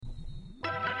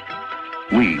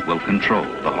We will control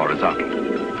the horizontal.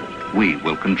 We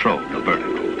will control the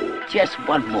vertical. Just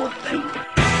one more thing.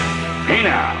 Hey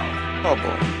now! Oh,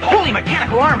 boy. Holy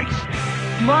mechanical armies!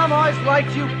 Mom always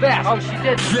liked you best. Oh, she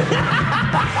did.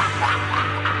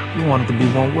 You want it to be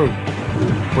one word.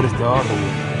 What is the other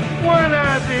word? One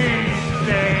of these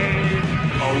days.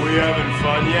 Are we having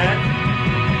fun yet?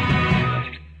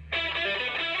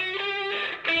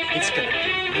 It's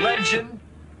gonna be legend.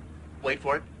 Wait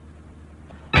for it.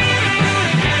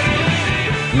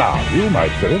 Now, you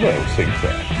might very well think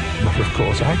that, but of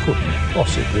course I couldn't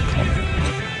possibly comment.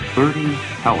 30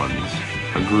 Helens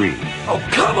agree. Oh,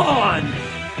 come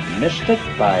on! Missed it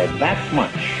by that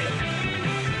much.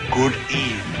 Good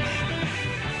evening.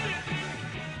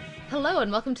 Hello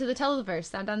and welcome to the Televerse,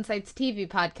 Sound On Sight's TV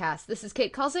podcast. This is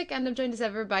Kate Kulzick and I'm joined as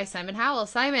ever by Simon Howell.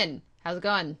 Simon, how's it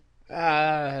going?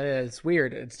 It's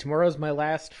weird. Tomorrow's my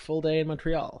last full day in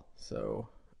Montreal, so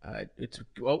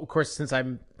of course, since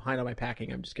I'm behind on my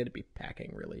packing, I'm just going to be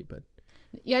packing really. But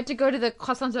you had to go to the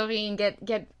croissanterie and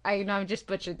get I know I just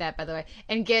butchered that, by the way,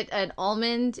 and get an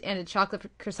almond and a chocolate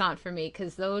croissant for me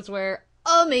because those were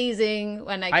amazing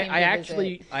when I came to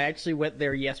visit. I actually went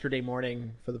there yesterday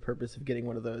morning for the purpose of getting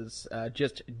one of those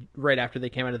just right after they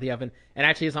came out of the oven. And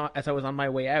actually, as I was on my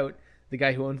way out, the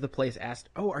guy who owns the place asked,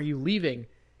 "Oh, are you leaving?"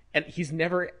 And he's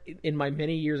never, in my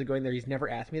many years of going there, he's never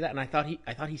asked me that. And I thought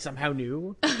he somehow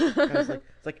knew. I was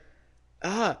like,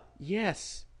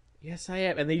 yes, I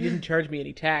am. And they didn't charge me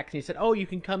any tax. And he said, "Oh,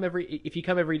 if you come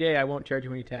every day, I won't charge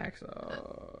you any tax."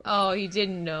 Oh, he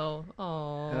didn't know.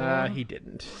 Oh, he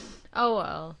didn't. Oh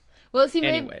well. Well, see,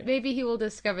 anyway. maybe he will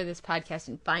discover this podcast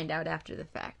and find out after the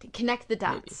fact. Connect the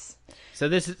dots.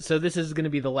 Maybe. So this is going to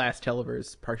be the last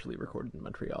Televerse partially recorded in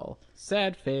Montreal.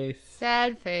 Sad face.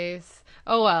 Sad face.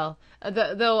 Oh well.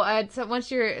 So once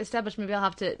you're established, maybe I'll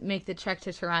have to make the trek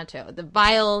to Toronto, the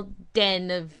vile den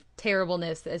of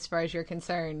terribleness, as far as you're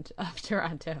concerned, of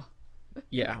Toronto.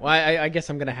 Yeah. Well, I guess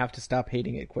I'm going to have to stop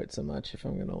hating it quite so much if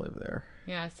I'm going to live there.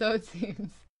 Yeah. So it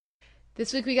seems.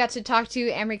 This week we got to talk to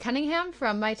Amory Cunningham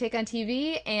from My Take on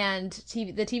TV and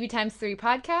the TV Times 3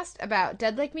 podcast about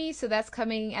Dead Like Me, so that's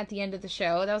coming at the end of the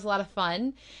show. That was a lot of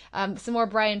fun. Some more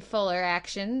Brian Fuller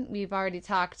action. We've already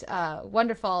talked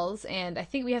Wonderfalls, and I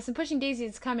think we have some Pushing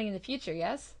Daisies coming in the future,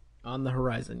 yes? On the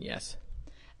horizon, yes.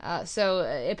 So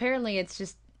apparently it's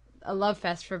just a love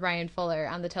fest for Brian Fuller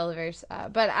on the Televerse.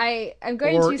 But I'm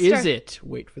going to start... Or is it?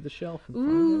 Wait for the shelf.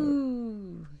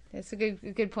 Ooh... That's a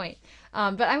good point.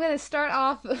 But I'm going to start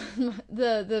off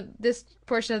this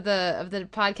portion of the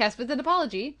podcast with an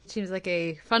apology. Seems like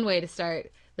a fun way to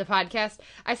start the podcast.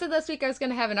 I said last week I was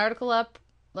going to have an article up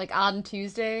like on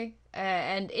Tuesday,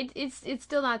 and it's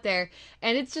still not there,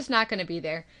 and it's just not going to be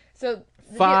there. So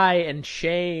fie and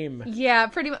shame. Yeah,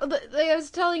 pretty much. Like I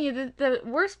was telling you, the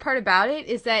worst part about it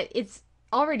is that it's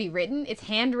already written. It's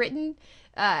handwritten.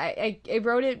 I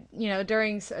wrote it,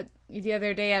 during the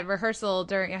other day at rehearsal.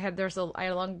 I had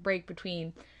a long break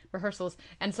between rehearsals,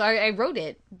 and so I wrote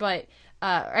it. But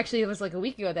actually, it was like a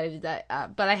week ago that I did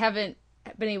that. But I haven't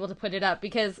been able to put it up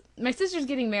because my sister's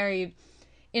getting married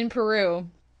in Peru,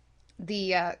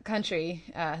 the country,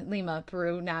 Lima,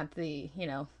 Peru, not the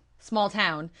small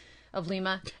town of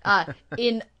Lima,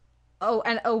 in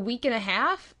a week and a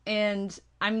half, and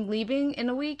I'm leaving in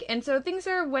a week, and so things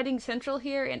are wedding central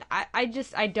here, and I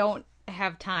don't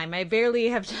have time. I barely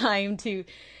have time to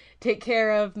take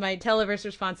care of my Televerse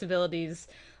responsibilities,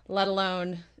 let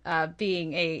alone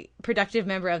being a productive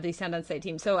member of the Sound On Sight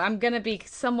team. So I'm going to be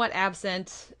somewhat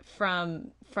absent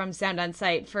from Sound On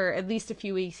Sight for at least a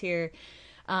few weeks here.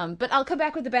 But I'll come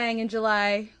back with a bang in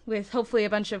July with hopefully a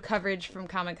bunch of coverage from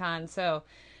Comic-Con. So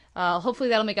hopefully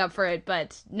that'll make up for it.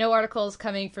 But no articles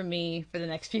coming from me for the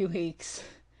next few weeks.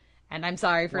 And I'm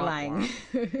sorry for lying.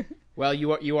 Well,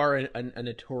 you are a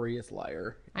notorious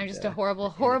liar. I'm just a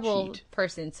horrible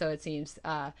person, so it seems.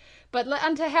 But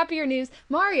on to happier news.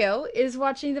 Mario is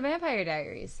watching The Vampire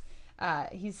Diaries.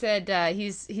 He said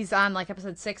he's on like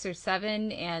episode 6 or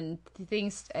 7, and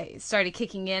things started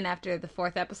kicking in after the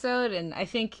 4th episode. And I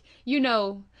think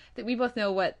that we both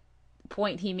know what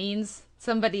point he means.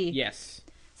 Somebody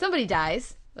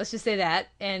dies. Let's just say that,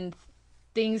 and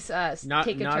things take a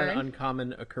turn. Not an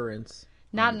uncommon occurrence.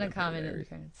 Not an uncommon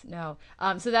occurrence, no.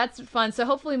 So that's fun. So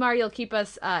hopefully, Mario, will keep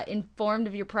us informed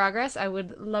of your progress. I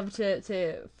would love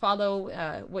to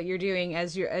follow what you're doing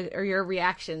or your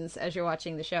reactions as you're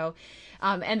watching the show.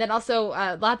 And then also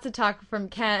lots of talk from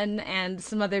Ken and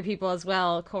some other people as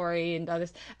well, Corey and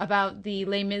others, about the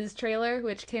Les Mis trailer,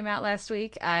 which came out last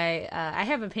week. I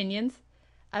have opinions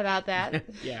about that.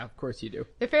 Yeah, of course you do.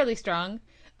 They're fairly strong.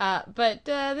 But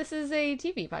this is a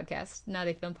TV podcast, not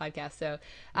a film podcast. So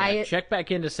check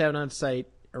back into Sound on Sight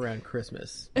around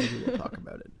Christmas. Maybe we'll talk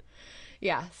about it.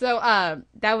 Yeah, so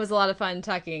that was a lot of fun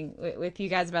talking with you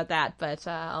guys about that, but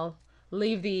I'll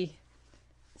leave the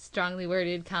strongly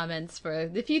worded comments for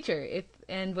the future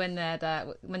when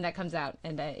that comes out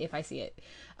and if I see it.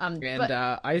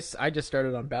 I just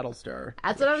started on Battlestar.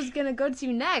 That's what I was gonna go to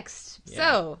next. Yeah.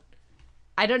 So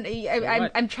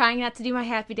I'm trying not to do my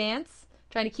happy dance,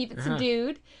 trying to keep it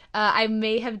subdued. I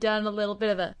may have done a little bit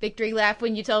of a victory lap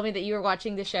when you told me that you were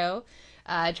watching the show.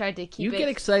 I tried to keep You get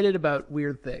excited about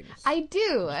weird things. I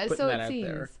do, so it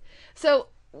seems. So,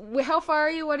 how far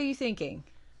are you? What are you thinking?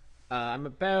 I'm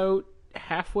about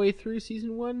halfway through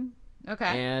season 1. Okay.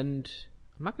 And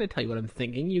I'm not going to tell you what I'm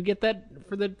thinking. You get that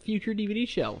for the future DVD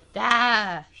shelf.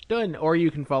 Done. Or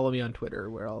you can follow me on Twitter,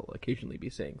 where I'll occasionally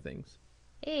be saying things.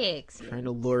 Excellent. Trying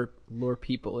to lure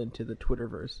people into the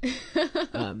Twitterverse.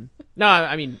 No,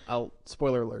 I mean,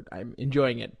 spoiler alert. I'm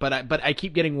enjoying it, but I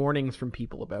keep getting warnings from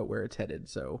people about where it's headed.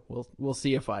 So we'll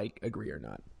see if I agree or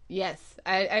not. Yes,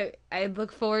 I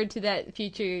look forward to that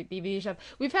future DVD shelf.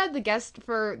 We've had the guest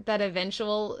for that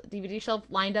eventual DVD shelf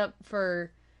lined up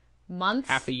for months,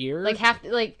 half a year, like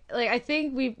I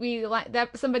think we that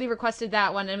somebody requested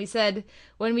that one, and we said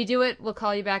when we do it, we'll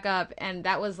call you back up, and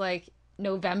that was like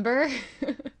November.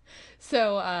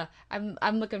 So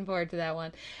I'm looking forward to that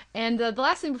one. And the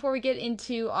last thing before we get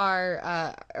into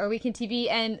our weekend TV,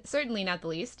 and certainly not the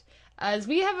least, is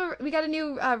we got a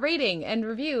new rating and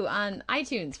review on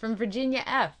iTunes from Virginia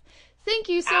F. Thank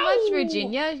you so much,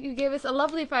 Virginia. You gave us a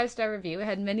lovely 5-star review. It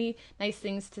had many nice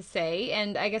things to say,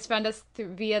 and I guess found us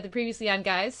via the Previously On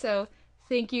guys. So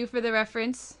thank you for the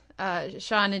reference,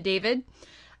 Sean and David.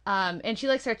 And she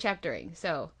likes our chaptering,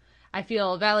 so I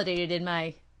feel validated in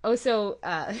my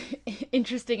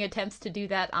interesting attempts to do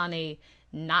that on a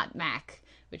not Mac,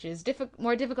 which is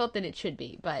more difficult than it should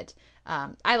be. But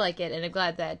I like it, and I'm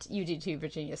glad that you do too,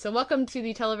 Virginia. So welcome to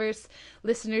the Televerse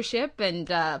listenership,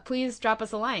 and please drop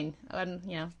us a line on,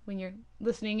 when you're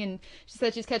listening. And she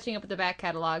said she's catching up with the back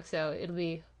catalog, so it'll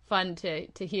be fun to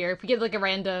hear. If we get like a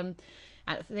random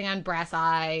thing on Brass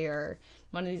Eye or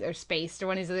one of these, or Spaced, or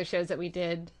one of these other shows that we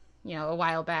did, a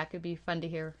while back, it'd be fun to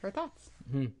hear her thoughts.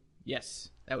 Mm-hmm. Yes,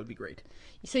 that would be great.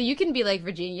 So you can be like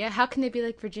Virginia. How can they be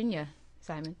like Virginia,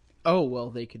 Simon? Oh, well,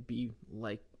 they could be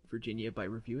like Virginia by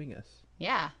reviewing us.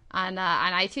 Yeah, on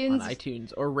iTunes. On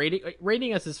iTunes, or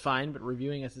rating us is fine, but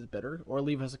reviewing us is better. Or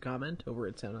leave us a comment over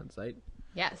at Sound On Sight.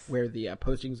 Yes, where the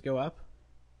postings go up.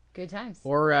 Good times.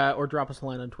 Or drop us a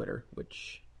line on Twitter,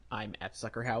 which I'm at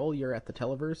Sucker Howl. You're at the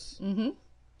Televerse. Mm-hmm.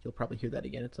 You'll probably hear that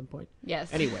again at some point.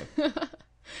 Yes. Anyway.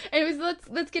 Anyways,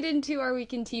 let's get into our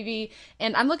weekend TV,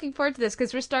 and I'm looking forward to this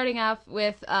because we're starting off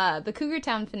with the Cougar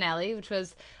Town finale, which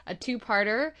was a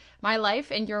 2-parter, My Life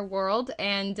and Your World,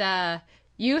 and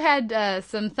you had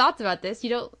some thoughts about this. You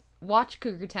don't watch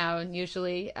Cougar Town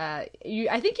usually. I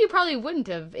think you probably wouldn't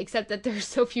have, except that there's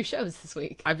so few shows this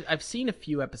week. I've seen a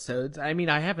few episodes. I mean,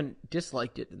 I haven't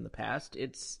disliked it in the past.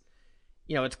 It's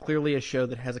it's clearly a show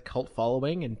that has a cult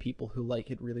following, and people who like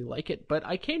it really like it. But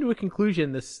I came to a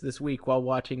conclusion this week while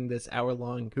watching this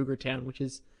hour-long Cougar Town, which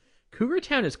is Cougar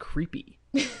Town is creepy.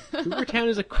 Cougar Town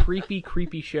is a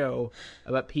creepy show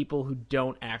about people who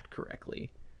don't act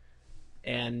correctly.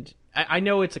 And I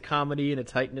know it's a comedy and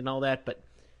it's heightened and all that, but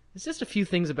there's just a few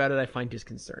things about it I find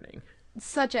disconcerting.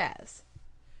 Such as,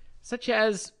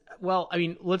 well, I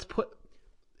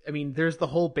mean, there's the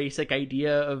whole basic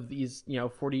idea of these,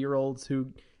 40-year-olds who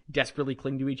desperately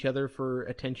cling to each other for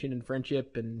attention and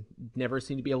friendship and never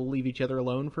seem to be able to leave each other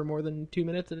alone for more than 2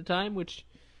 minutes at a time, which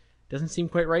doesn't seem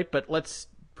quite right, but let's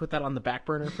put that on the back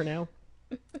burner for now.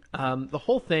 The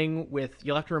whole thing with,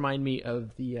 you'll have to remind me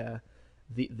of the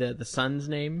son's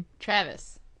name.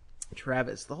 Travis.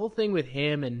 The whole thing with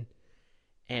him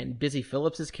and Busy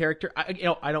Phillips' character, I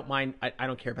don't mind. I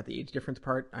don't care about the age difference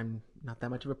part. I'm not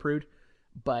that much of a prude.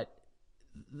 But,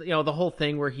 the whole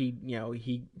thing where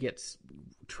he gets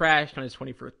trashed on his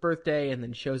 21st birthday and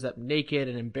then shows up naked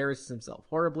and embarrasses himself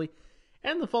horribly.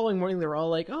 And the following morning they're all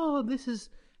like, oh, this is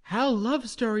how love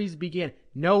stories begin.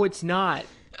 No, it's not.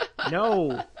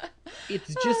 No.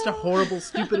 It's just a horrible,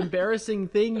 stupid, embarrassing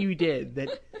thing you did.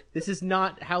 That this is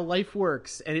not how life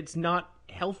works. And it's not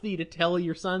healthy to tell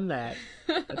your son that.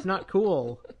 That's not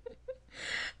cool.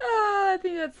 I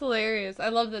think that's hilarious. I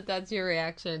love that that's your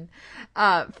reaction.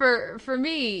 For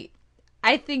me,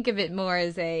 I think of it more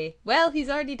as he's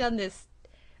already done this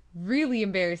really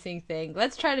embarrassing thing.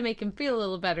 Let's try to make him feel a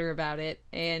little better about it.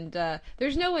 And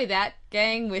there's no way that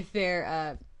gang, with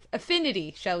their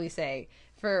affinity, shall we say,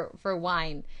 for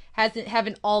wine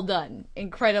haven't all done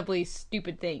incredibly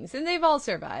stupid things, and they've all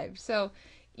survived. So,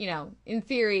 in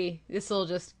theory, this will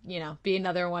just be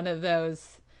another one of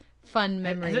those fun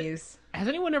memories. Has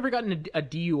anyone ever gotten a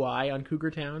DUI on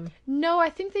Cougar Town? No, I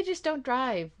think they just don't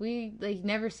drive. We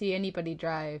never see anybody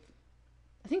drive.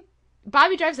 I think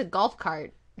Bobby drives a golf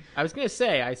cart. I was gonna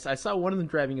say I saw one of them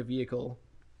driving a vehicle,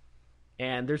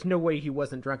 and there's no way he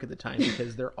wasn't drunk at the time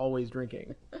because they're always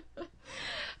drinking.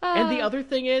 And the other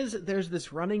thing is, there's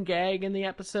this running gag in the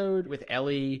episode with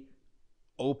Ellie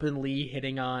openly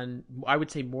hitting on, I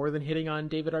would say more than hitting on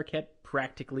David Arquette,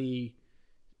 practically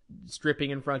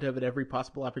stripping in front of at every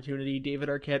possible opportunity David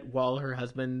Arquette while her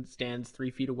husband stands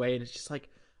 3 feet away, and it's just like,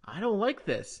 I don't like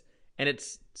this. And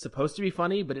it's supposed to be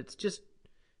funny, but it's just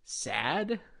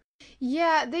sad.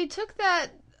 Yeah, they took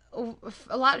that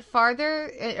a lot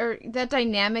farther, or that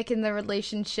dynamic in the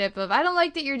relationship of, I don't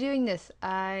like that you're doing this,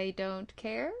 I don't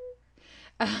care,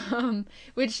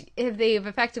 which if they've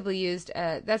effectively used,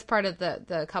 that's part of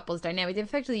the couple's dynamic. They've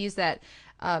effectively used that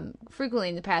frequently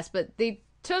in the past, but they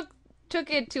took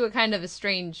it to a kind of a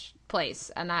strange place,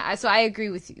 and so I agree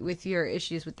with your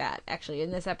issues with that. Actually,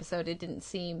 in this episode, it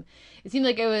seemed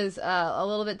like it was a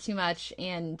little bit too much,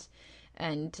 and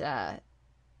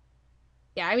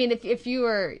yeah, I mean, if you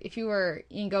were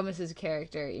Ian Gomez's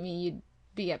character, I mean, you'd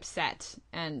be upset,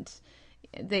 and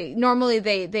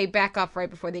they back off right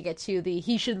before they get to the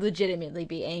he should legitimately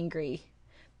be angry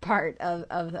part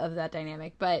of that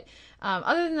dynamic. But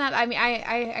other than that, I mean,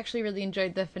 I actually really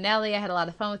enjoyed the finale. I had a lot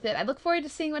of fun with it. I look forward to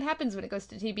seeing what happens when it goes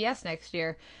to TBS next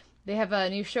year. They have a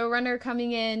new showrunner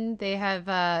coming in. They have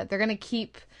they're gonna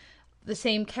keep the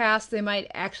same cast. They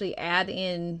might actually add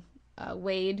in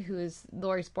Wade, who is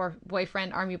Laurie's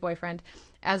boyfriend, army boyfriend,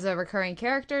 as a recurring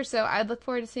character. So I look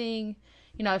forward to seeing,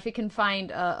 if it can find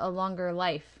a longer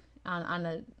life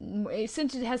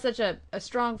since it has such a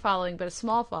strong following, but a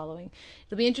small following.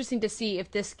 It'll be interesting to see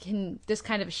if this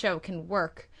kind of a show can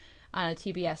work on a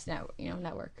TBS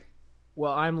network.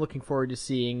 Well, I'm looking forward to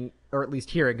seeing, or at least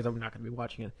hearing, because I'm not going to be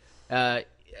watching it,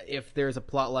 if there's a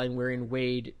plot line wherein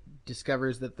Wade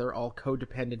discovers that they're all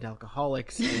codependent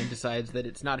alcoholics and decides that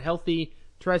it's not healthy,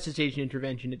 tries to stage an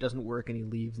intervention, it doesn't work, and he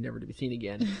leaves, never to be seen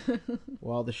again,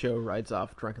 while the show rides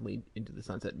off drunkenly into the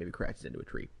sunset and maybe crashes into a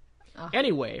tree.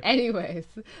 Anyways,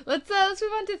 let's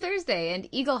move on to Thursday and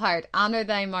Eagleheart, Honor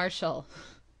Thy Marshal.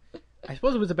 I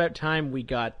suppose it was about time we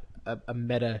got a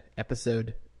meta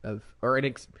episode of,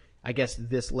 I guess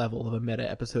this level of a meta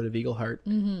episode of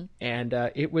Eagleheart, and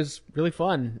it was really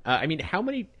fun. I mean,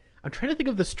 I'm trying to think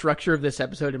of the structure of this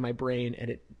episode in my brain,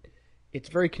 and it's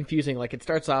very confusing. Like, it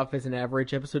starts off as an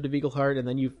average episode of Eagleheart, and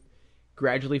then you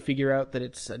gradually figure out that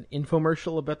it's an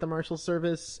infomercial about the Marshal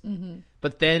Service,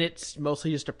 but then it's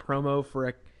mostly just a promo for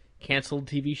a canceled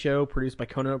TV show produced by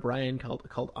Conan O'Brien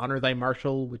called Honor Thy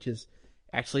Marshal, which is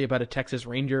actually about a Texas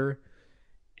Ranger.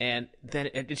 And then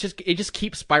it just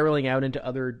keeps spiraling out into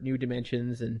other new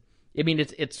dimensions. And I mean,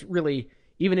 it's really,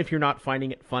 even if you're not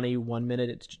finding it funny 1 minute,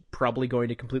 it's probably going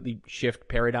to completely shift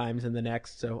paradigms in the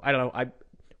next. So I don't know.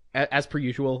 As per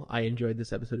usual, I enjoyed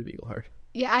this episode of Eagleheart.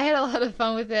 Yeah, I had a lot of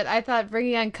fun with it. I thought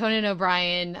bringing on Conan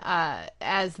O'Brien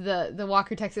as the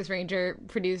Walker Texas Ranger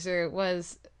producer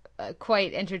was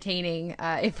quite entertaining,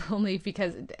 if only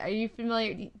because, are you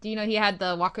familiar? Do you know he had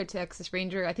the Walker Texas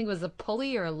Ranger, I think it was a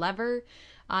pulley or a lever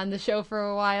on the show for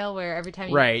a while, where every time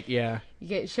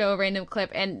you show a random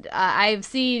clip. And I've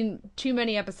seen too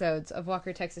many episodes of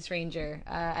Walker Texas Ranger.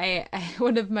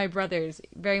 One of my brothers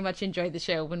very much enjoyed the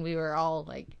show when we were all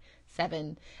like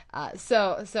 7.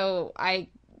 So I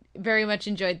very much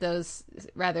enjoyed those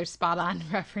rather spot on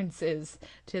references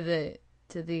to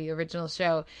the original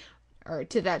show, or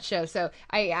to that show. So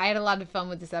I had a lot of fun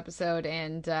with this episode,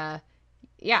 and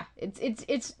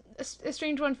it's a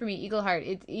strange one for me, Eagleheart.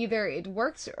 It either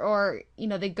works, or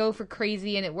they go for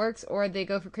crazy and it works, or they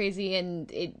go for crazy and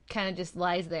it kind of just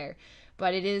lies there.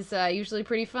 But it is usually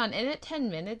pretty fun, and at 10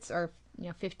 minutes or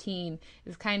 15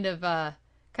 is kind of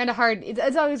hard.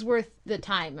 It's always worth the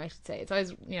time, I should say. It's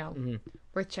always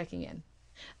worth checking in.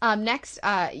 Next,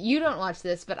 you don't watch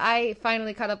this, but I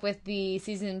finally caught up with the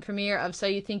season premiere of So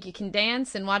You Think You Can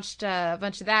Dance, and watched a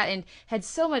bunch of that, and had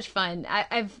so much fun.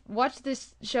 I've watched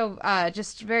this show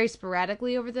just very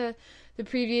sporadically over the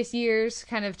previous years,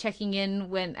 kind of checking in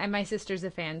and my sister's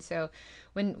a fan, so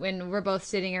when we're both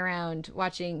sitting around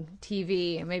watching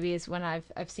TV, maybe it's when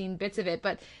I've seen bits of it.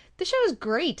 But the show is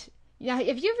great. Yeah,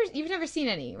 you've never seen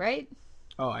any, right?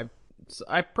 Oh,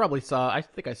 I probably saw. I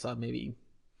think I saw maybe.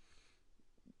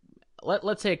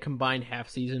 Let's say a combined half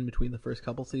season between the first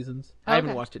couple seasons. I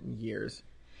haven't watched it in years.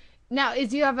 Now,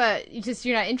 do you have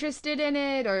you're not interested in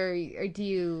it, or do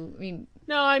you, I mean...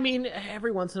 No, I mean,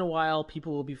 every once in a while,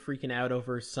 people will be freaking out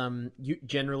over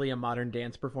generally a modern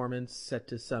dance performance set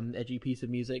to some edgy piece of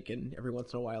music, and every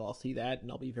once in a while I'll see that, and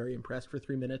I'll be very impressed for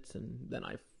 3 minutes, and then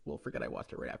I will forget I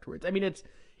watched it right afterwards. I mean,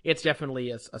 it's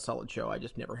definitely a solid show. I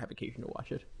just never have occasion to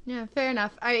watch it. Yeah, fair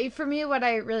enough. For me, what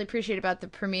I really appreciate about the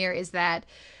premiere is that,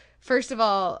 first of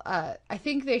all, I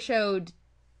think they showed...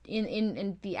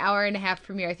 In the hour and a half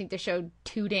premiere, I think they showed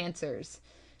 2 dancers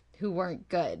who weren't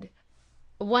good.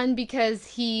 One, because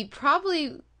he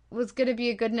probably was going to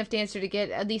be a good enough dancer to get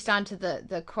at least onto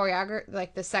the choreography,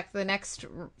 like the next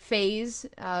phase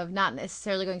of not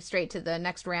necessarily going straight to the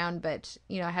next round, but,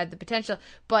 had the potential.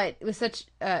 But it was such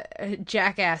a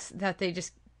jackass that they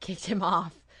just kicked him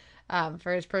off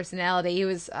for his personality. He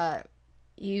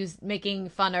was making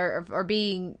fun or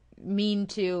being mean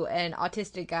to an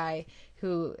autistic guy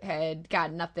who had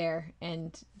gotten up there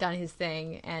and done his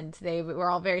thing, and they were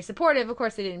all very supportive. Of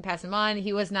course, they didn't pass him on.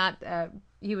 He was not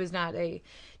a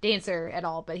dancer at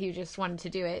all, but he just wanted to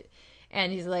do it.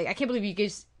 And he's like, I can't believe you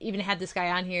guys even had this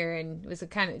guy on here, and was a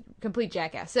kind of complete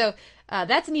jackass. So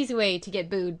that's an easy way to get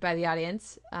booed by the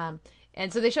audience.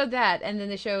 And so they showed that, and then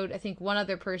they showed, I think, one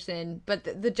other person, but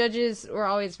the judges were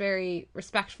always very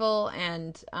respectful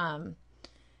and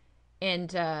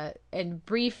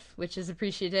brief, which is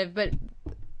appreciative, but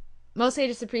mostly I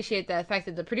just appreciate the fact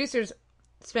that the producers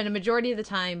spend a majority of the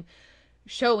time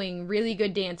showing really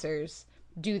good dancers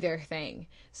do their thing.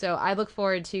 So I look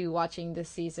forward to watching this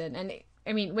season. And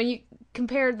I mean, when you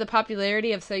compare the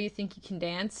popularity of So You Think You Can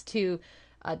Dance to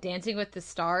Dancing with the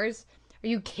Stars, are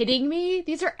you kidding me?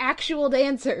 These are actual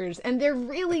dancers, and they're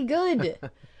really good.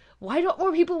 Why don't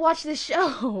more people watch this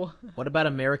show? What about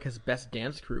America's Best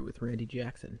Dance Crew with Randy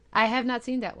Jackson? I have not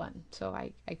seen that one, so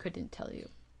I couldn't tell you.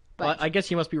 But well, I guess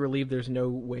you must be relieved there's no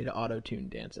way to auto-tune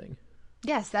dancing.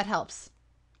 Yes, that helps.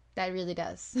 That really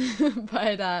does.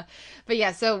 but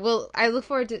yeah, so I look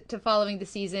forward to following the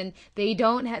season. They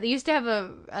used to have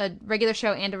a regular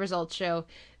show and a results show.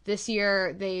 This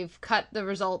year they've cut the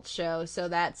results show, so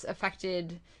that's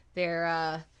affected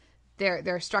their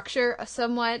structure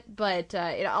somewhat, but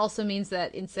it also means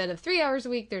that instead of 3 hours a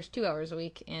week, there's 2 hours a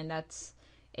week, and that's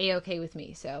A-okay with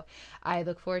me. So I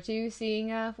look forward to seeing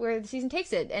where the season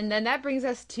takes it. And then that brings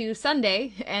us to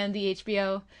Sunday and the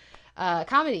HBO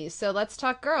comedies. So let's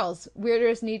talk girls.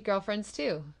 Weirdos Need Girlfriends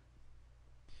too.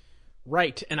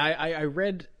 Right, and I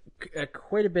read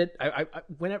quite a bit.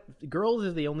 Girls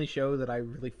is the only show that I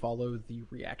really follow the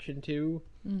reaction to,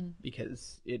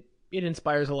 because it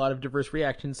inspires a lot of diverse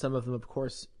reactions, some of them, of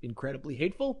course, incredibly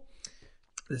hateful.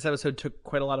 This episode took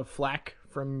quite a lot of flack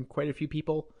from quite a few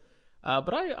people,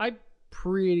 but I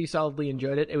pretty solidly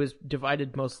enjoyed it. It was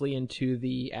divided mostly into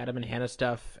the Adam and Hannah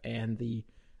stuff and the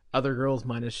other girls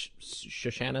minus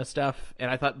Shoshana stuff, and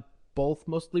I thought both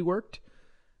mostly worked.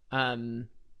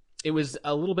 It was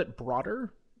a little bit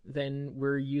broader than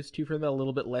we're used to from them, a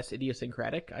little bit less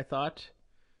idiosyncratic, I thought.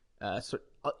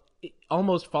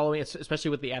 Almost following,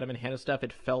 especially with the Adam and Hannah stuff,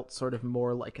 it felt sort of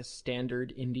more like a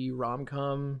standard indie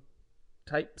rom-com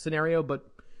type scenario,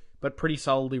 but pretty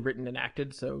solidly written and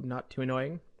acted, so not too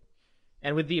annoying.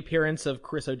 And with the appearance of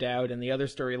Chris O'Dowd and the other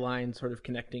storyline sort of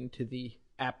connecting to the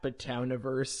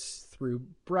Apatowniverse through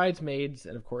Bridesmaids,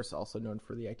 and of course also known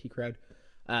for the IT Crowd,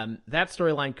 that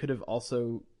storyline could have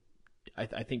also,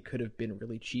 I think, could have been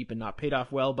really cheap and not paid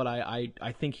off well, but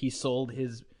I think he sold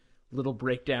his little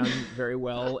breakdown very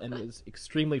well and was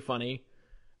extremely funny.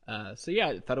 So yeah,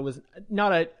 I thought it was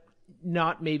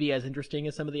not maybe as interesting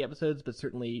as some of the episodes, but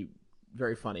certainly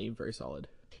very funny, very solid.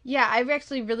 Yeah, I've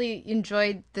actually really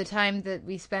enjoyed the time that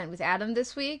we spent with Adam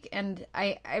this week, and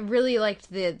I really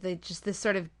liked the just this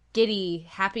sort of giddy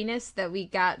happiness that we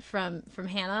got from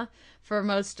Hannah for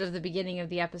most of the beginning of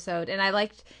the episode, and I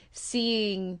liked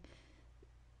seeing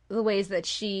the ways that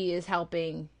she is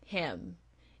helping him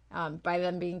by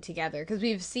them being together, because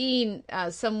we've seen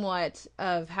somewhat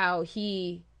of why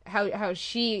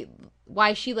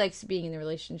she likes being in the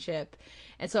relationship,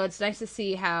 and so it's nice to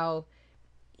see how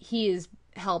he is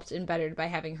helped and bettered by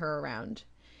having her around.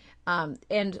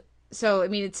 And so, I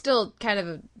mean, it's still kind of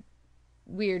a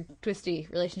weird, twisty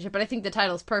relationship, but I think the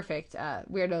title's perfect.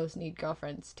 Weirdos Need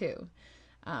Girlfriends too.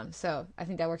 So I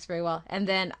think that works very well. And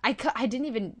then I didn't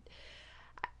even,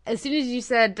 as soon as you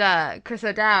said Chris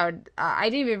O'Dowd, I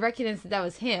didn't even recognize that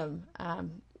was him.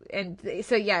 And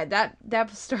so yeah, that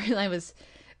storyline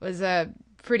was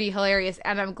pretty hilarious,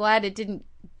 and I'm glad it didn't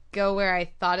go where I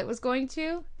thought it was going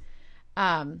to.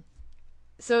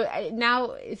 So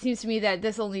now it seems to me that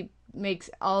this only makes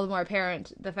all the more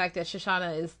apparent the fact that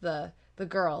Shoshana is the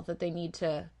girl that they need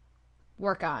to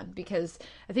work on, because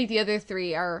I think the other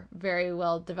three are very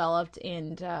well developed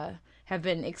and have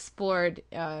been explored.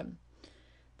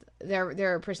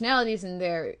 Their personalities and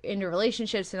their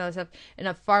interrelationships and all that stuff in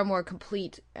a far more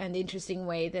complete and interesting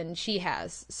way than she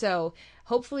has. So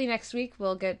hopefully next week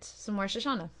we'll get some more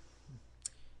Shoshana.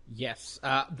 Yes.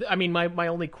 I mean, my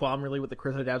only qualm really with the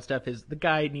Chris O'Dowd stuff is the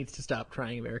guy needs to stop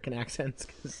trying American accents,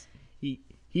 because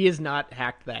he has not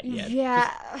hacked that yet.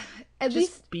 Yeah. Just,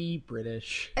 just be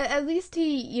British. At least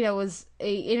he, was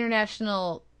a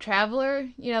international traveler.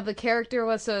 The character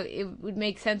was, so it would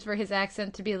make sense for his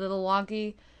accent to be a little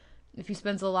wonky if he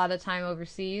spends a lot of time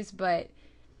overseas. But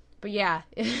yeah,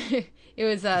 it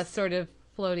was a sort of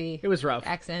floaty. It was rough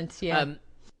accent. Yeah.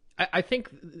 I think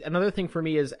another thing for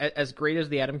me is, as great as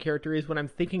the Adam character is, when I'm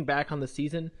thinking back on the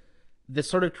season, the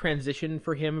sort of transition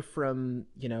for him from,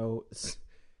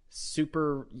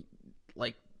 super,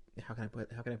 like, how can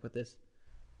I put this?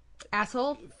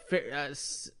 Asshole?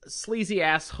 Sleazy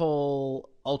asshole,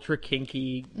 ultra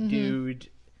kinky dude,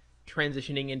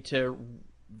 transitioning into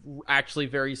actually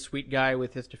very sweet guy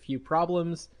with just a few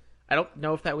problems. I don't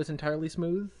know if that was entirely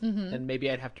smooth, and maybe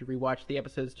I'd have to rewatch the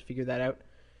episodes to figure that out.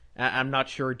 I'm not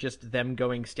sure just them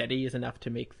going steady is enough to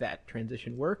make that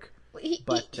transition work. He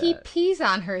pees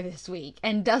on her this week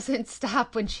and doesn't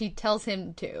stop when she tells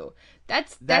him to.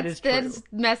 That's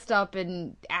messed up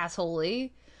and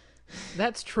assholey.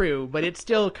 That's true, but it's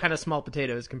still kind of small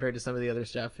potatoes compared to some of the other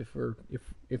stuff. If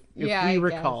we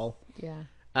recall, yeah.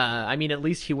 I mean, at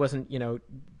least he wasn't,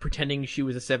 pretending she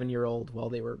was a 7-year-old while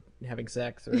they were having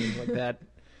sex or anything like that,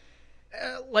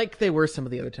 like they were some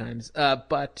of the other times.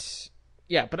 But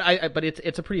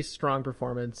it's a pretty strong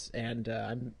performance, and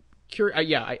I'm curious.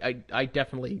 I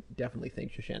definitely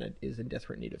think Shoshana is in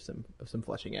desperate need of some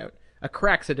fleshing out. A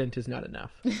crackcident is not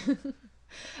enough.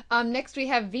 Next we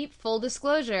have Veep Full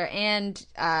Disclosure, and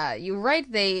you're right,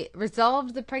 they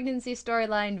resolved the pregnancy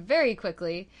storyline very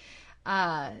quickly,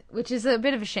 which is a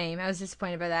bit of a shame. I was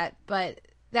disappointed by that, but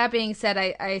that being said,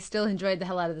 I still enjoyed the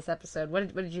hell out of this episode.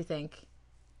 What did you think?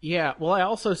 Yeah, well, I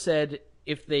also said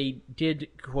if they did,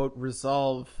 quote,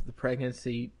 resolve the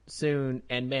pregnancy soon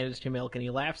and manage to milk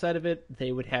any laughs out of it,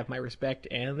 they would have my respect,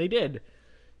 and they did.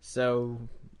 So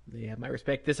they have my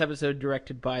respect. This episode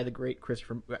directed by the great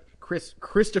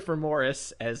Christopher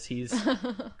Morris, as he's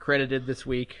credited this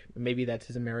week. Maybe that's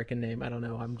his American name. I don't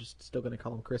know. I'm just still going to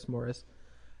call him Chris Morris.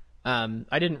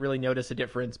 I didn't really notice a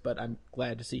difference, but I'm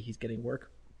glad to see he's getting work.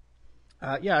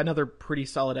 Another pretty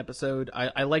solid episode.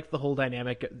 I liked the whole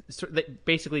dynamic,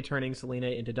 basically turning Selena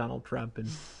into Donald Trump and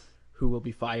who will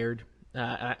be fired.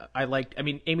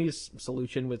 Amy's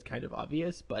solution was kind of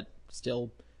obvious, but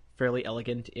still fairly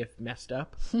elegant if messed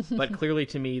up. But clearly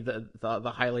to me,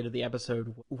 the highlight of the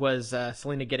episode was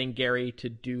Selena getting Gary to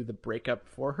do the breakup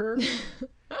for her.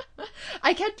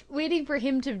 I kept waiting for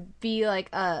him to be like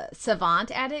a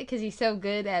savant at it, because he's so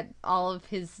good at all of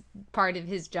his part of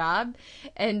his job.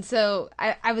 And so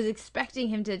I was expecting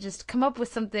him to just come up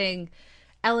with something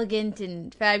elegant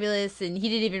and fabulous, and he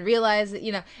didn't even realize that,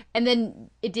 and then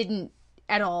it didn't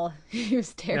at all. It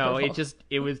was terrible. No,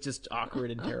 it was just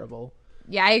awkward and terrible.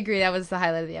 Yeah, I agree. That was the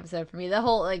highlight of the episode for me. The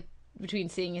whole, between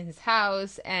seeing in his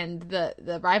house and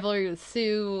the rivalry with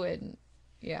Sue, and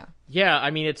yeah. Yeah, I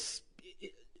mean,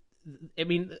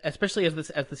 especially as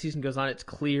the season goes on, it's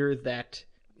clear that,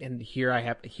 and here I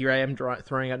am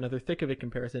throwing out another Thick of It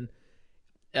comparison.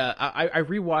 I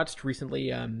rewatched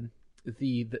recently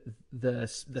the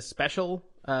special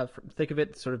Thick of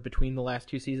It, sort of between the last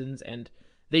two seasons, and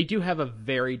they do have a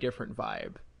very different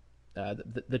vibe.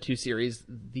 The two series,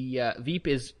 the Veep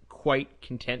is quite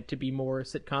content to be more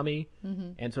sitcom-y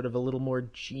and sort of a little more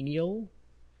genial,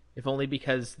 if only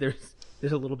because there's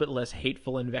a little bit less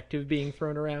hateful invective being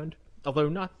thrown around, although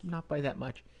not by that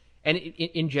much. And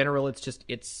in general,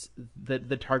 it's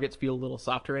the targets feel a little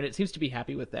softer, and it seems to be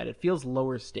happy with that. It feels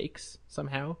lower stakes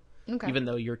somehow, even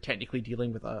though you're technically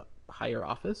dealing with a higher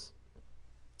office.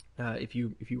 If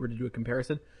you were to do a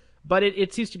comparison. But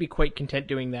it seems to be quite content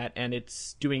doing that, and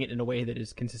it's doing it in a way that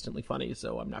is consistently funny,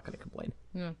 so I'm not going to complain.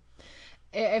 Yeah.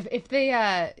 If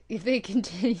they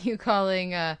continue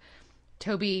calling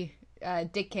Toby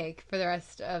Dick Cake for the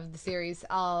rest of the series,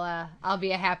 I'll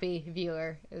be a happy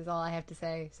viewer, is all I have to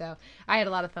say. So I had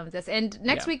a lot of fun with this. And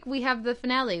next week we have the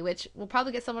finale, which will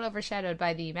probably get somewhat overshadowed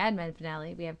by the Mad Men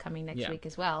finale we have coming next week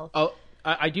as well. Oh,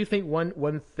 I do think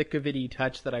one Thick of It-y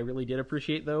touch that I really did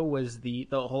appreciate, though, was the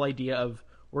whole idea of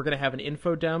we're going to have an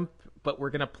info dump, but we're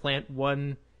going to plant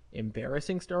one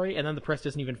embarrassing story, and then the press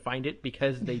doesn't even find it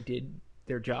because they did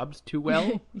their jobs too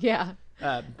well. Yeah.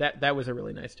 That was a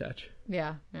really nice touch.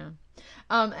 Yeah.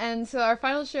 And so our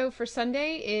final show for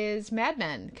Sunday is Mad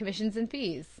Men, Commissions and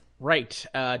Fees. Right.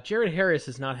 Jared Harris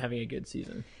is not having a good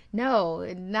season. No,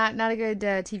 not a good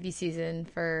TV season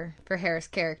for Harris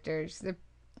characters.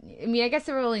 I mean, I guess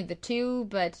there were only the two,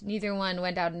 but neither one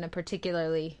went out in a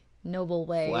particularly noble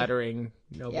way. Flattering,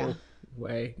 noble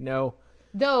way. No.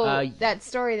 Though that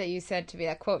story that you said to me,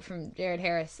 that quote from Jared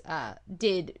Harris,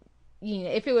 did,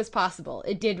 if it was possible,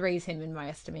 it did raise him in my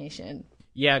estimation.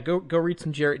 Yeah, go read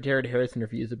some Jared Harris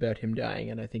interviews about him dying,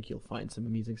 and I think you'll find some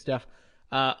amusing stuff.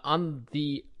 On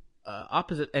the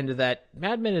opposite end of that,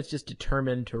 Mad Men is just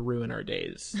determined to ruin our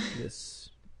days this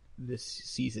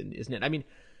season, isn't it? I mean,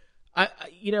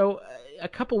 a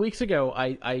couple weeks ago,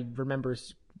 I remember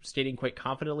stating quite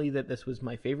confidently that this was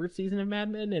my favorite season of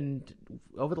Mad Men, and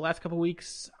over the last couple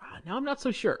weeks, now I'm not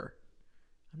so sure.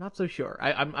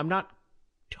 I'm not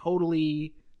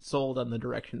totally sold on the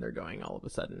direction they're going all of a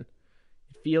sudden.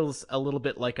 It feels a little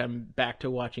bit like I'm back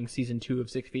to watching season 2 of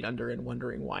 6 Feet Under and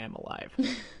wondering why I'm alive.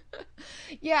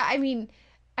 Yeah, I mean,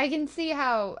 I can see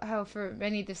how for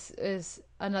many this is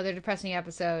another depressing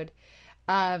episode.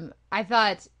 I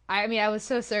was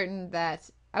so certain that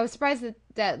I was surprised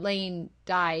that Lane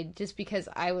died, just because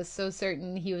I was so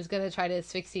certain he was going to try to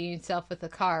asphyxiate himself with the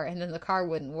car, and then the car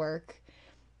wouldn't work,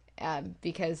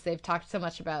 because they've talked so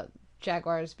much about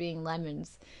jaguars being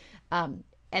lemons, and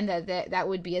that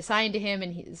would be a sign to him,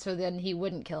 and so then he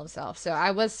wouldn't kill himself. So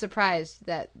I was surprised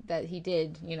that he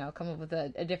did, come up with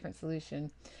a different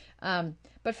solution.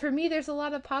 But for me, there's a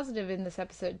lot of positive in this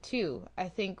episode too. I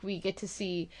think we get to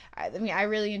see, I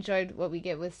really enjoyed what we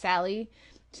get with Sally.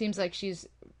 Seems like she's,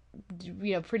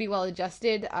 pretty well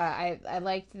adjusted. I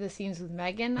liked the scenes with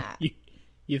Megan.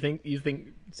 You think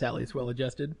Sally's well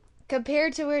adjusted?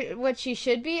 Compared to what she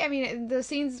should be? I mean, the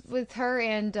scenes with her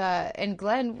and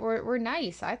Glenn were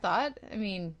nice, I thought. I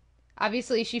mean,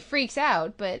 obviously she freaks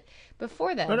out, but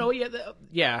before that...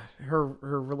 Her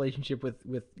relationship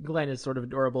with Glenn is sort of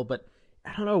adorable, but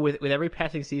I don't know, with every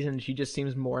passing season, she just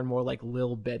seems more and more like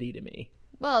Lil Betty to me.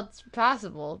 Well, it's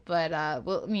possible, but,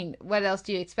 what else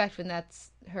do you expect when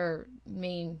that's her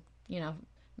main,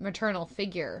 maternal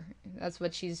figure? That's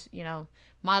what she's,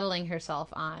 modeling herself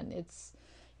on. It's...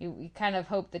 You kind of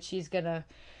hope that she's gonna,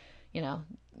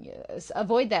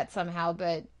 avoid that somehow,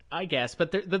 but... I guess,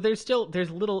 but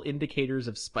there's little indicators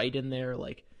of spite in there,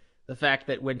 like the fact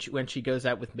that when she goes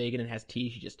out with Megan and has tea,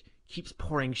 she just keeps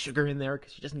pouring sugar in there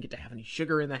because she doesn't get to have any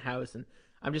sugar in the house, and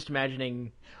I'm just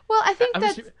imagining... Well, I think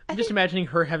I'm just imagining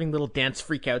her having little dance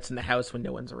freakouts in the house when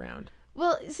no one's around.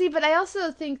 Well, see, but I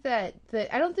also think that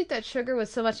I don't think that sugar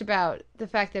was so much about the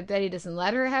fact that Betty doesn't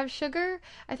let her have sugar.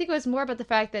 I think it was more about the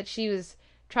fact that she was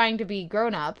trying to be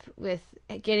grown up with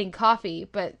getting coffee,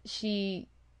 but she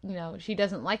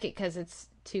doesn't like it because it's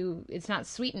not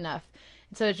sweet enough.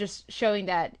 And so it's just showing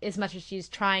that as much as she's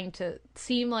trying to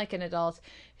seem like an adult,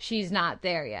 she's not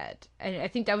there yet. And I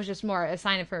think that was just more a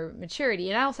sign of her maturity.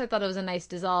 And I also thought it was a nice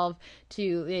dissolve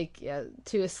to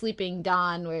a sleeping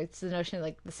Dawn, where it's the notion of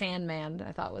like the Sandman.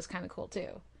 I thought was kind of cool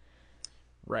too.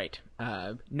 Right.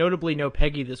 Notably, no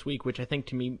Peggy this week, which I think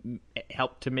to me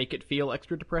helped to make it feel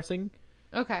extra depressing.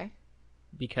 Okay.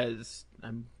 Because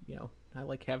I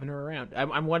like having her around.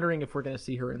 I'm wondering if we're going to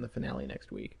see her in the finale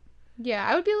next week. Yeah,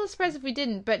 I would be a little surprised if we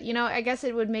didn't, but I guess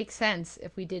it would make sense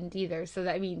if we didn't either. So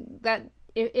that,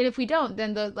 if we don't,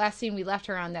 then the last scene we left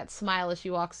her on, that smile as she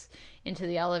walks into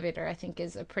the elevator, I think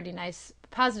is a pretty nice,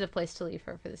 positive place to leave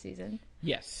her for the season.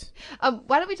 Yes.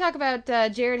 Why don't we talk about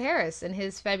Jared Harris and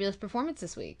his fabulous performance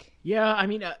this week? Yeah,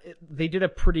 they did a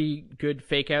pretty good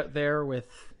fake out there with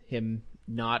him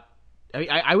not...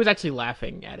 I was actually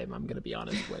laughing at him, I'm going to be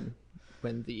honest,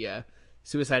 when the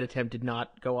suicide attempt did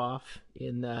not go off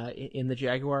in the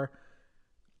Jaguar.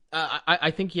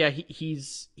 I think,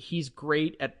 he's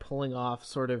great at pulling off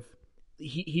sort of...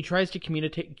 He tries to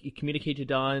communicate to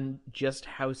Dawn just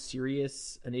how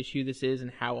serious an issue this is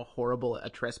and how horrible a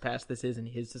trespass this is in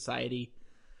his society.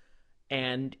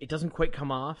 And it doesn't quite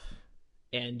come off.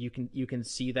 And you can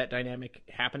see that dynamic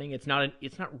happening. It's not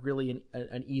really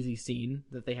an easy scene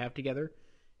that they have together,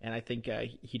 and I think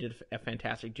he did a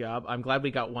fantastic job. I'm glad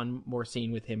we got one more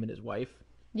scene with him and his wife.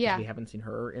 Yeah, we haven't seen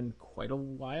her in quite a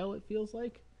while. It feels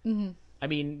like. Mm-hmm. I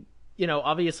mean,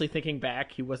 obviously thinking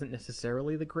back, he wasn't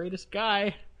necessarily the greatest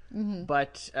guy, mm-hmm.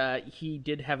 but he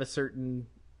did have a certain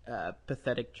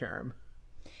pathetic charm.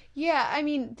 Yeah, I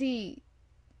mean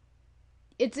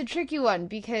it's a tricky one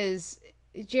because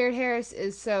Jared Harris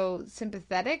is so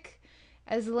sympathetic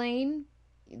as Lane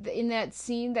in that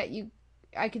scene that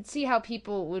I could see how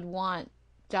people would want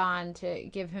Dawn to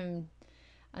give him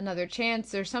another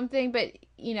chance or something, but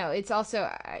it's also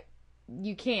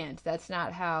you can't. That's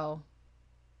not how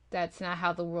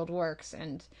the world works,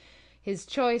 and his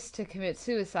choice to commit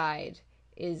suicide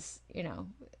is,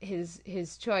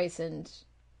 his choice and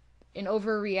an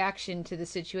overreaction to the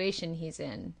situation he's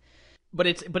in. But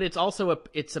it's also a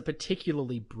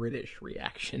particularly British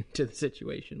reaction to the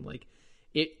situation. Like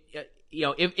it,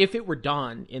 if it were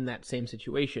Don in that same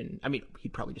situation, I mean,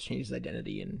 he'd probably just change his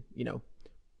identity and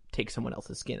take someone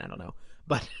else's skin. I don't know,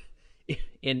 but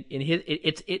in his,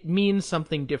 it means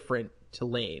something different to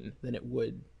Lane than it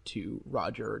would to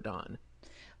Roger or Don.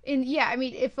 And yeah, I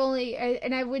mean, if only,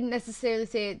 and I wouldn't necessarily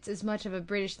say it's as much of a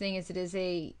British thing as it is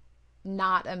a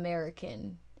not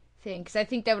American thing, because I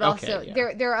think that would also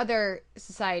there are other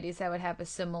societies that would have a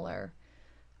similar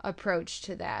approach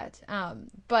to that.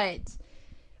 But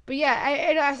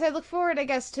yeah, as I look forward, I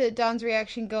guess, to Don's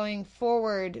reaction going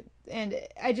forward, and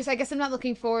I guess I'm not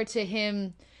looking forward to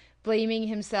him blaming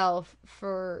himself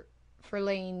for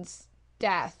Lane's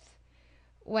death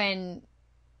when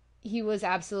he was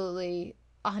absolutely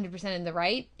 100% in the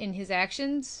right in his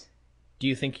actions. Do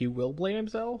you think he will blame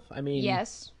himself? I mean,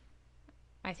 yes,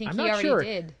 I think I'm he not already sure.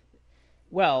 did.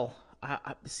 Well,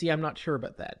 see, I'm not sure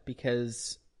about that,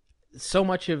 because so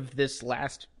much of this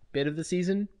last bit of the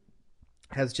season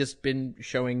has just been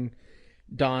showing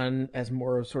Don as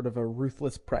more of sort of a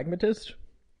ruthless pragmatist.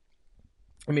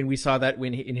 I mean, we saw that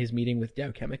when in his meeting with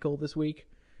Dow Chemical this week,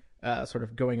 sort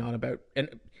of going on about,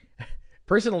 and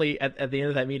personally, at the end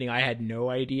of that meeting, I had no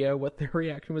idea what their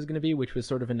reaction was going to be, which was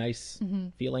sort of a nice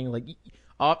feeling. Like,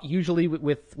 usually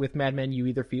with Mad Men, you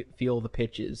either feel the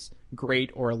pitch is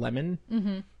great or a lemon,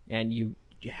 and you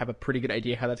have a pretty good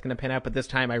idea how that's going to pan out. But this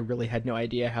time, I really had no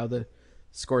idea how the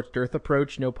scorched earth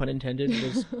approach, no pun intended,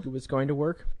 was going to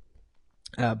work.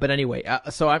 But anyway,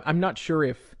 so I'm not sure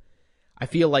if, I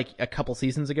feel like a couple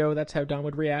seasons ago, that's how Don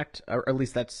would react, or at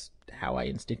least that's how I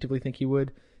instinctively think he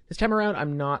would. This time around,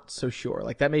 I'm not so sure.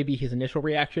 Like, that may be his initial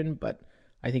reaction, but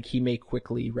I think he may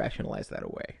quickly rationalize that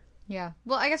away. Yeah.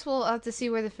 Well, I guess we'll have to see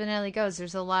where the finale goes.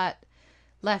 There's a lot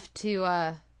left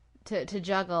to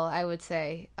juggle, I would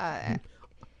say. I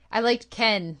liked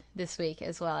Ken this week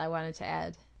as well, I wanted to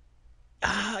add.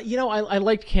 I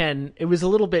liked Ken. I was a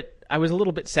little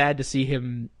bit sad to see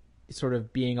him sort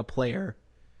of being a player,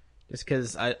 just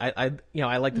because I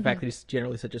like the fact that he's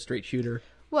generally such a straight shooter.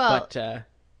 Well, but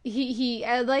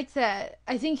I like that.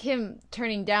 I think him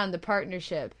turning down the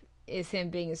partnership is him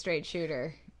being a straight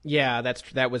shooter. Yeah,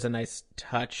 that was a nice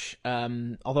touch.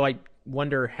 Although I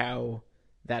wonder how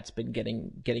that's been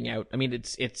getting out. I mean,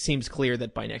 it seems clear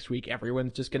that by next week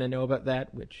everyone's just going to know about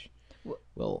that, which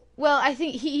will. Well, I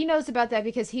think he knows about that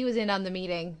because he was in on the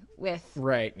meeting with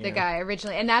the guy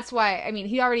originally, and that's why. I mean,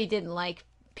 he already didn't like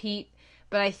Pete,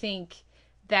 but I think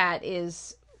that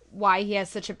is why he has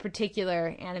such a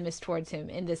particular animus towards him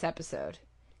in this episode,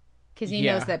 because he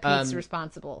knows that Pete's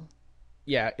responsible.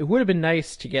 Yeah, it would have been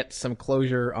nice to get some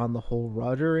closure on the whole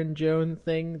Roger and Joan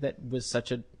thing that was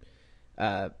such a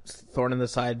thorn in the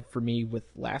side for me with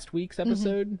last week's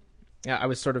episode. I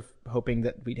was sort of hoping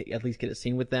that we'd at least get a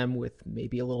scene with them with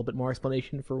maybe a little bit more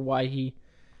explanation for why he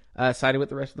sided with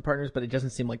the rest of the partners, but it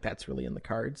doesn't seem like that's really in the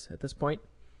cards at this point.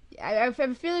 I have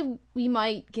a feeling we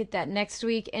might get that next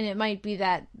week, and it might be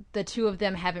that the two of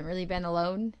them haven't really been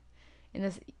alone in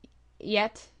this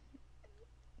yet.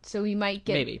 So we might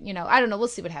get, maybe. I don't know. We'll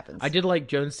see what happens. I did like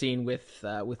Joan's scene with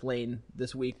Lane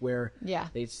this week, where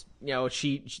they,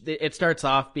 it starts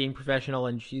off being professional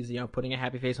and she's putting a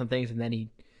happy face on things, and then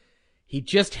he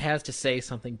just has to say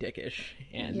something dickish,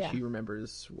 and she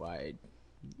remembers why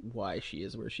she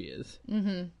is where she is.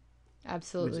 Mm-hmm.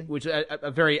 Absolutely. Which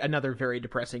another very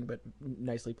depressing but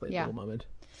nicely played little moment.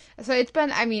 So it's been,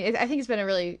 I think it's been a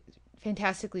really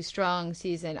fantastically strong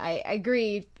season. I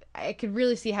agree. I could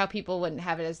really see how people wouldn't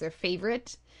have it as their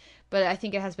favorite, but I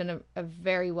think it has been a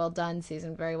very well done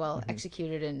season, very well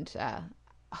executed, and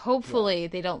hopefully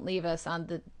they don't leave us on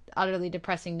the utterly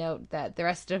depressing note that the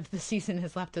rest of the season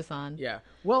has left us on. Yeah.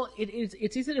 Well,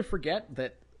 it's easy to forget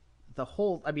that the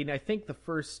whole, I think the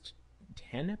first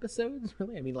 10 episodes,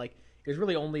 really, it was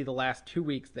really only the last 2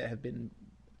 weeks that have been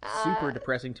super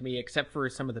depressing to me, except for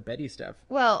some of the Betty stuff.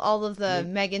 Well, all of the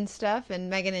Megan stuff and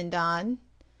Megan and Don.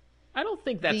 I don't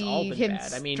think that's all been him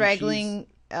bad. straggling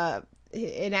an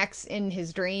ex in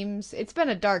his dreams. It's been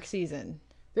a dark season.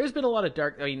 There's been a lot of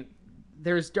dark.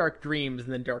 There's dark dreams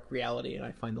and then dark reality, and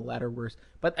I find the latter worse.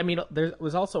 But there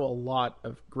was also a lot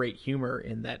of great humor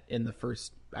in the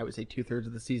first, I would say, 2/3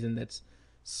 of the season that's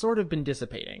sort of been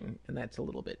dissipating, and that's a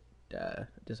little bit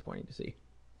disappointing to see.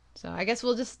 So I guess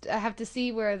we'll just have to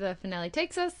see where the finale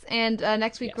takes us. And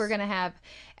next week we're going to have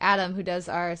Adam, who does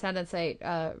our Sound On Sight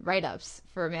write-ups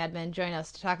for Mad Men, join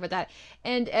us to talk about that.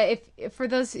 And if for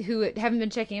those who haven't been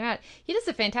checking him out, he does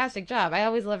a fantastic job. I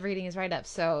always love reading his write-ups.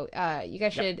 So you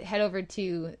guys should head over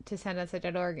to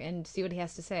soundonsight.org and see what he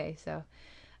has to say. So,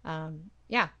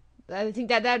 yeah. I think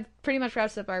that pretty much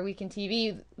wraps up our week in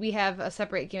TV. We have a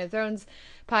separate Game of Thrones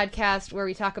podcast where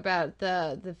we talk about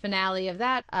the finale of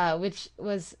that, which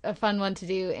was a fun one to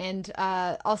do. And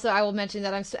also, I will mention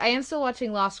that I am still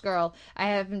watching Lost Girl. I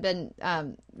haven't been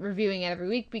reviewing it every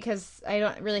week because I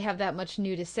don't really have that much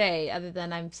new to say, other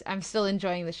than I'm still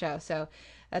enjoying the show. So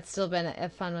that's still been a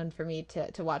fun one for me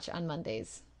to watch on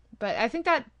Mondays. But I think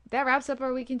that wraps up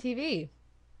our week in TV.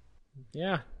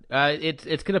 Yeah,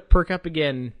 it's gonna perk up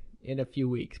again in a few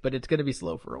weeks, but it's going to be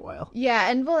slow for a while. Yeah,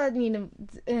 and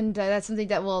that's something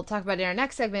that we'll talk about in our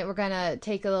next segment. We're gonna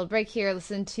take a little break here,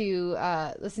 listen to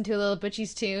a little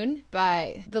Butchie's Tune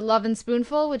by The Lovin'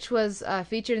 Spoonful, which was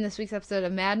featured in this week's episode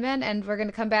of Mad Men, and we're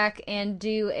gonna come back and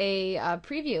do a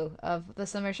preview of the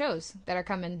summer shows that are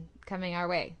coming our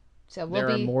way. So there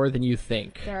are more than you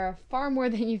think. There are far more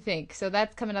than you think. So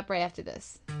that's coming up right after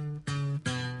this.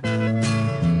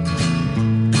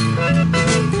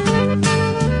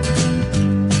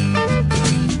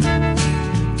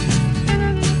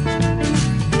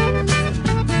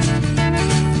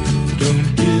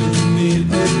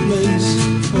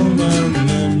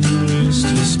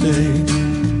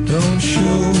 Don't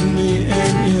show me an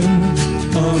end,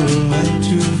 I'd like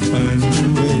to find a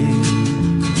way.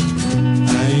 I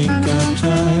ain't got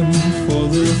time for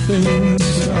the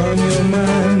things on your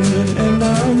mind, and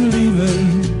I'm leaving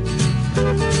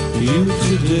you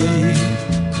today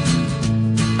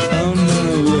on my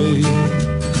way.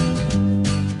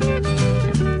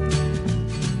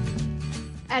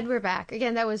 And we're back.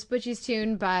 Again, that was Butchie's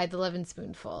Tune by The Lovin'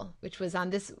 Spoonful, which was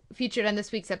featured on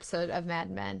this week's episode of Mad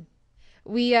Men.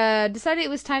 We decided it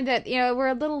was time that, we're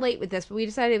a little late with this, but we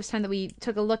decided it was time that we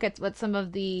took a look at what some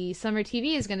of the summer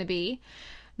TV is going to be.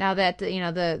 Now that,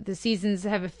 the seasons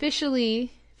have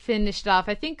officially finished off.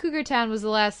 I think Cougar Town was the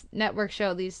last network show,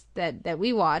 at least that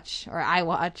we watch, or I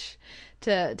watch,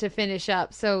 to finish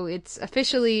up. So it's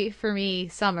officially, for me,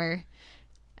 summer.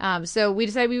 So we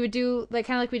decided we would do, kind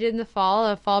of like we did in the fall,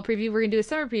 a fall preview. We're going to do a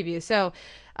summer preview. So,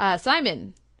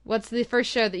 Simon, what's the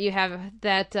first show that you have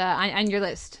that on your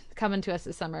list coming to us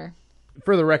this summer?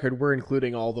 For the record, we're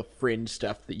including all the fringe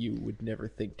stuff that you would never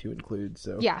think to include.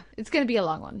 So yeah, it's going to be a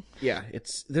long one. Yeah,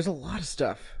 there's a lot of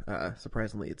stuff,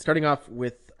 surprisingly. It's starting off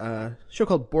with a show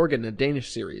called Borgen, a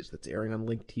Danish series that's airing on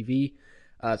Link TV.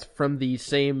 It's from the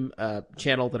same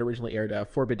channel that originally aired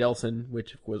Forbidelsen,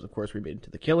 which was, of course, remade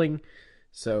into The Killing.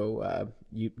 So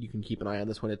you can keep an eye on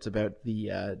this one. It's about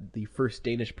the first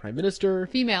Danish prime minister.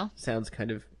 Female. Sounds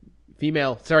kind of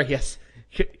female. Sorry, yes.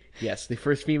 Yes, the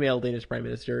first female Danish prime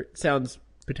minister. Sounds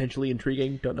potentially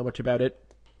intriguing. Don't know much about it.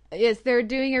 Yes, they're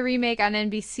doing a remake on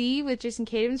NBC with Jason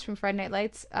Katims from Friday Night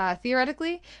Lights,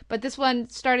 theoretically. But this one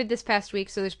started this past week,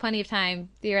 so there's plenty of time,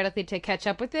 theoretically, to catch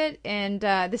up with it. And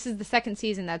this is the second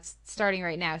season that's starting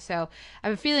right now. So I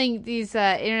have a feeling these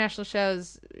international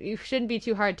shows, you shouldn't be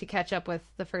too hard to catch up with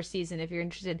the first season if you're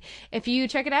interested. If you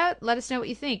check it out, let us know what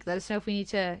you think. Let us know if we need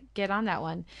to get on that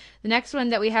one. The next one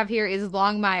that we have here is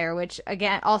Longmire, which,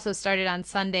 again, also started on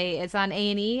Sunday. It's on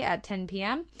A&E at 10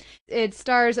 p.m. It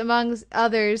stars, among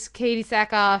others, Katie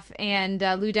Sackhoff and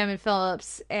Lou Diamond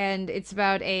Phillips, and it's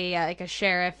about a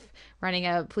sheriff running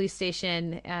a police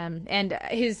station, and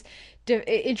his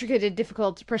intricate and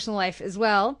difficult personal life as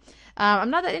well. I'm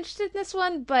not that interested in this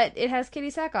one, but it has Katie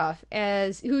Sackhoff,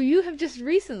 who you have just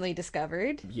recently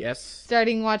discovered. Yes.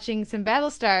 Starting watching some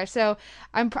Battlestar, so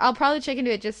I'll probably check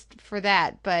into it just for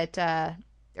that. But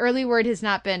early word has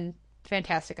not been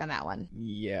fantastic on that one.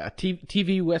 Yeah,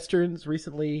 TV westerns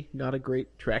recently, not a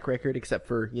great track record, except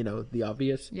for the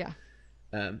obvious. Yeah.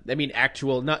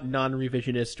 Actual, not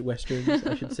non-revisionist westerns,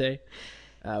 I should say.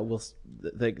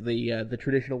 The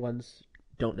traditional ones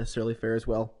don't necessarily fare as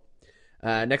well.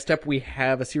 Next up, we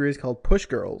have a series called Push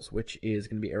Girls, which is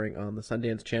going to be airing on the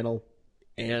Sundance Channel.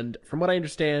 And from what I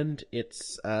understand,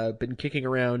 it's been kicking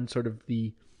around sort of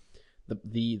the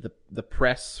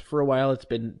press for a while.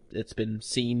 It's been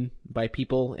seen by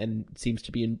people and seems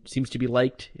to be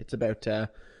liked. It's about a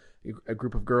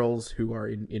group of girls who are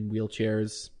in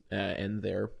wheelchairs and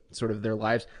their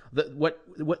lives.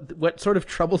 What sort of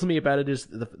troubles me about it is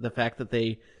the fact that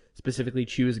they specifically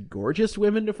choose gorgeous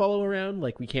women to follow around.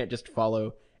 Like, we can't just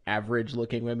follow average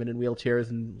looking women in wheelchairs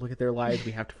and look at their lives.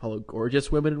 We have to follow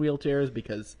gorgeous women in wheelchairs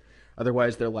because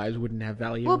otherwise their lives wouldn't have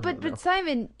value. Well, but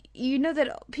Simon, you know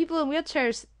that people in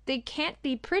wheelchairs, they can't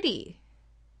be pretty.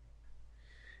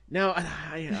 No,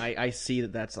 I see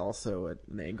that that's also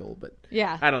an angle, but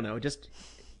Yeah. I don't know. Just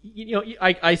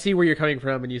I see where you're coming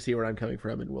from, and you see where I'm coming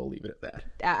from, and we'll leave it at that.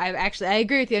 I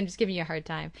agree with you. I'm just giving you a hard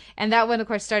time. And that one, of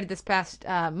course, started this past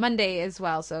Monday as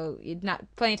well, so you'd not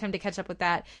plenty of time to catch up with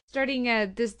that. Starting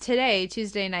today,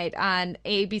 Tuesday night, on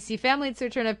ABC Family, it's the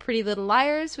return of Pretty Little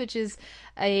Liars, which is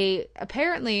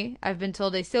apparently, I've been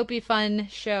told, a soapy fun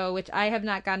show, which I have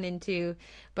not gotten into,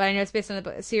 but I know it's based on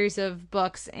a series of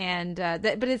books, and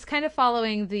but it's kind of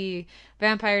following the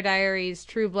Vampire Diaries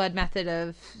True Blood method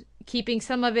of keeping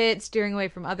some of it, steering away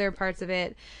from other parts of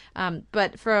it.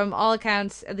 But from all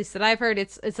accounts, at least that I've heard,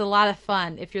 it's a lot of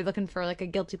fun if you're looking for like a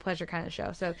guilty pleasure kind of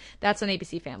show. So that's on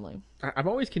ABC Family. I'm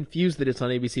always confused that it's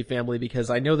on ABC Family because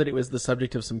I know that it was the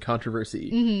subject of some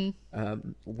controversy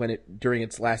during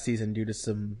its last season due to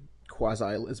some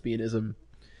quasi-lesbianism.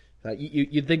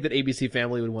 You'd think that ABC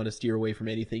Family would want to steer away from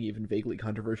anything even vaguely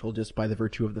controversial just by the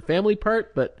virtue of the family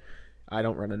part, but I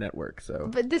don't run a network, so.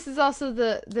 But this is also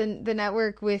the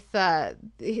network with the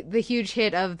huge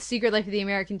hit of Secret Life of the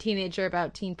American Teenager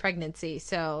about teen pregnancy,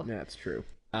 so. That's true.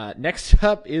 Next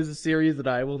up is a series that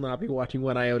I will not be watching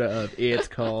one iota of. It's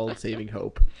called Saving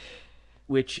Hope,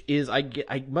 which is,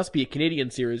 I must be a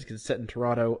Canadian series because it's set in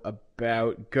Toronto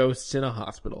about ghosts in a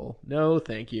hospital. No,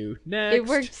 thank you. Next. It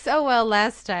worked so well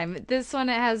last time. This one,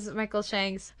 it has Michael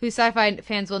Shanks, who sci-fi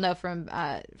fans will know from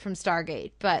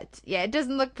Stargate. But yeah, it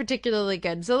doesn't look particularly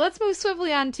good. So let's move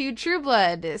swiftly on to True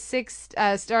Blood,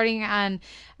 starting on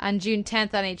June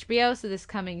 10th on HBO. So this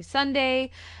coming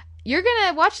Sunday, you're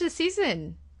gonna watch the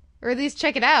season, or at least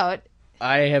check it out.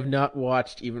 I have not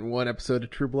watched even one episode of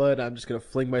True Blood. I'm just going to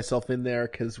fling myself in there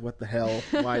because what the hell?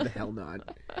 Why the hell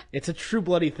not? It's a True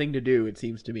Bloody thing to do, it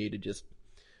seems to me, to just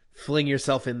fling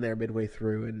yourself in there midway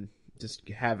through and just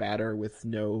have at her with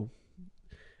no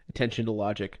attention to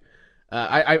logic.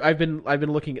 I've been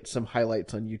looking at some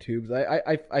highlights on YouTube.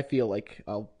 I feel like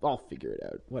I'll figure it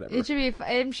out. Whatever. It should be.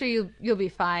 I'm sure you'll be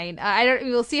fine.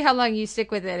 We'll see how long you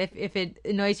stick with it. If it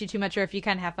annoys you too much, or if you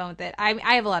kind of have fun with it. I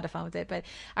have a lot of fun with it, but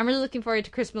I'm really looking forward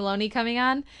to Chris Maloney coming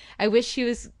on. I wish he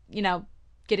was,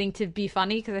 getting to be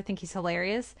funny because I think he's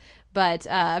hilarious. But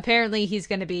apparently he's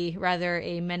going to be rather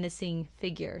a menacing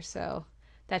figure. So.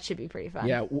 That should be pretty fun.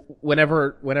 Yeah,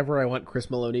 whenever I want Chris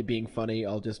Maloney being funny,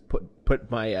 I'll just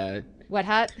put my Wet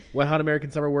Hot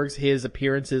American Summer works. His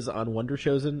appearances on Wonder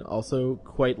Chosen also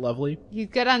quite lovely. He's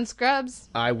good on Scrubs.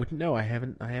 I wouldn't know. I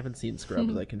haven't seen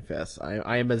Scrubs. I confess.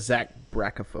 I am a Zach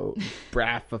Braffophobe.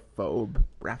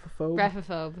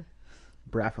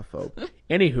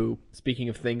 Anywho, speaking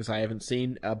of things I haven't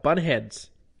seen, Bunheads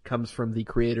comes from the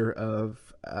creator of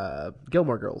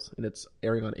Gilmore Girls, and it's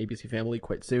airing on ABC Family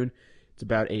quite soon. It's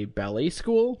about a ballet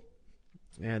school,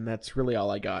 and that's really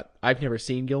all I got. I've never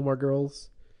seen Gilmore Girls.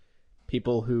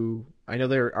 People who... I know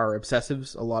there are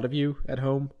obsessives, a lot of you at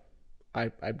home. I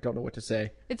don't know what to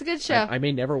say. It's a good show. I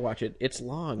may never watch it. It's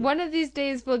long. One of these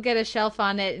days we'll get a shelf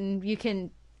on it, and we can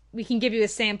give you a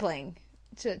sampling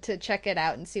to check it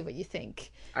out and see what you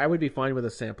think. I would be fine with a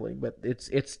sampling, but it's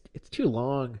too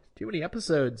long. Too many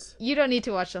episodes. You don't need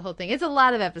to watch the whole thing. It's a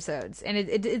lot of episodes, and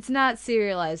it's not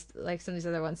serialized like some of these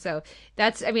other ones. So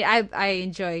that's, I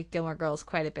enjoy Gilmore Girls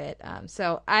quite a bit.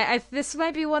 So this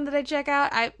might be one that I check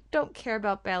out. I don't care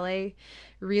about ballet,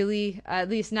 really, at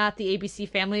least not the ABC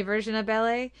Family version of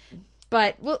ballet.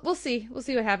 But we'll see. We'll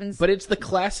see what happens. But it's the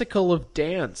classical of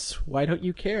dance. Why don't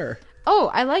you care? Oh,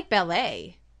 I like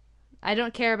ballet. I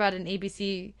don't care about an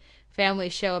ABC Family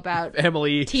show about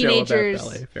teenagers show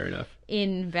about ballet. Fair enough.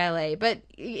 In ballet, but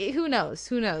who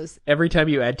knows? Every time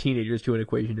you add teenagers to an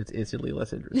equation, it's instantly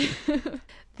less interesting.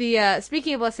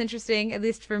 Speaking of less interesting, at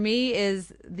least for me,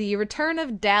 is the return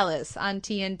of Dallas on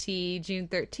TNT June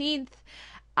 13th.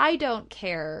 I don't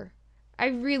care. I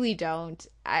really don't.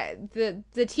 The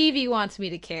TV wants me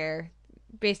to care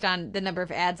based on the number of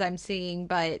ads I'm seeing,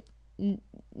 but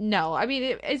no.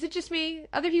 Is it just me?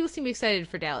 Other people seem excited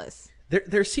for Dallas.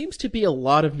 There seems to be a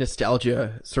lot of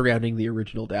nostalgia surrounding the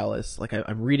original Dallas. Like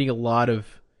I'm reading a lot of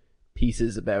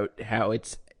pieces about how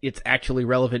it's actually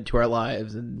relevant to our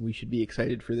lives, and we should be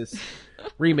excited for this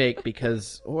remake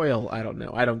because I don't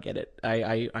know, I don't get it.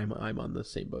 I'm on the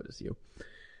same boat as you.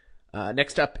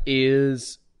 Next up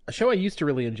is a show I used to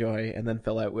really enjoy and then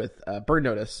fell out with, Burn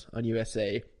Notice on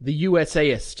USA, the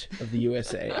USAist of the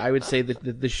USA. I would say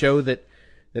that the show that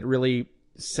really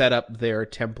set up their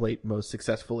template most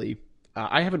successfully.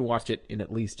 I haven't watched it in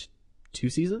at least 2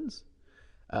 seasons.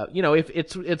 If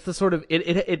it's the sort of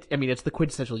it's the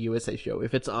quintessential USA show.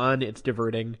 If it's on, it's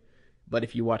diverting, but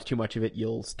if you watch too much of it,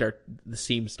 the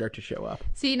seams start to show up.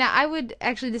 See, now I would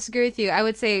actually disagree with you. I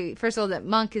would say, first of all, that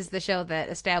Monk is the show that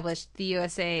established the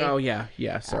USA. Oh, yeah.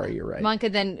 Sorry, you're right. Monk,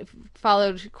 and then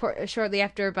followed shortly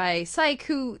after by Psych,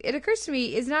 who, it occurs to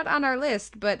me, is not on our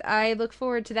list, but I look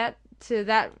forward to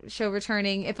that show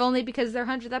returning, if only because their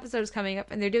 100th episode is coming up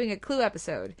and they're doing a Clue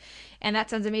episode, and that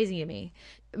sounds amazing to me.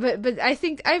 But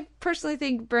I personally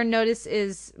think Burn Notice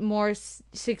is more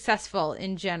successful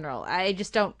in general. I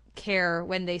just don't care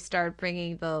when they start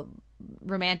bringing the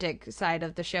romantic side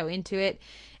of the show into it,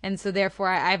 and so therefore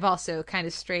I've also kind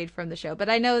of strayed from the show. But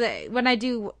I know that when I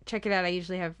do check it out, I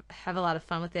usually have a lot of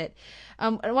fun with it.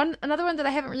 Another one that I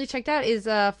haven't really checked out is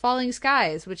Falling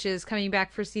Skies, which is coming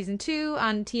back for season 2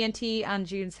 on TNT on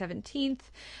June 17th.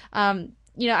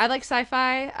 I like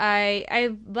sci-fi.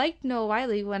 I liked Noah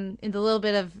Wyle when in the little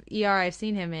bit of ER I've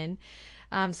seen him in.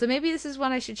 So maybe this is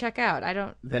one I should check out.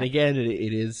 Then again,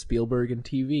 it is Spielberg and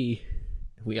TV.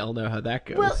 We all know how that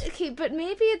goes. Well, okay, but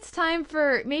maybe it's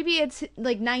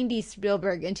like 90s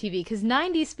Spielberg and TV, because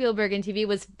 90s Spielberg and TV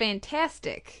was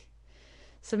fantastic.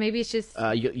 So maybe it's just...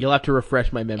 you'll have to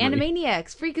refresh my memory.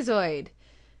 Animaniacs, Freakazoid.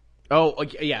 Oh,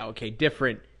 yeah, okay,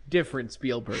 different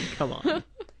Spielberg, come on.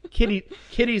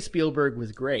 Kitty Spielberg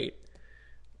was great.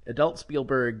 Adult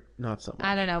Spielberg, not so much.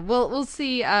 I don't know. We'll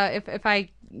see if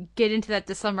I get into that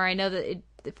this summer. I know that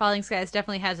Falling Skies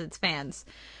definitely has its fans.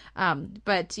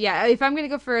 But yeah, if I'm going to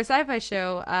go for a sci-fi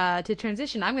show to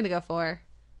transition, I'm going to go for...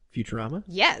 Futurama?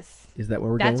 Yes. Is that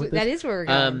where we're going with this? That is where we're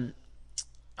going.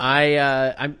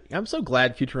 I'm so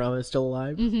glad Futurama is still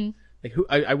alive. Mm-hmm.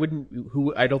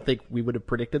 Like I don't think we would have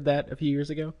predicted that a few years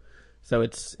ago. So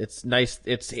it's nice.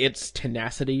 Its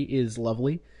tenacity is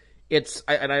lovely.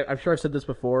 I'm sure I've said this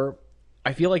before.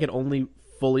 I feel like it only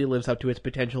fully lives up to its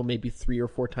potential maybe 3 or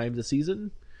 4 times a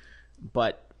season,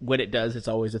 but when it does, it's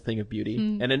always a thing of beauty.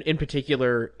 Mm. And in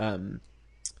particular,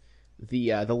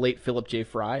 the late Philip J.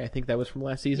 Fry, I think that was from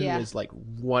last season, is like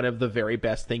one of the very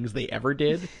best things they ever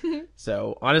did.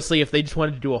 So honestly, if they just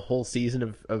wanted to do a whole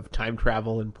season of time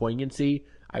travel and poignancy,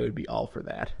 I would be all for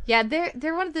that. Yeah,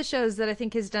 they're one of the shows that I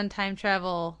think has done time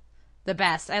travel the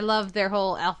best. I love their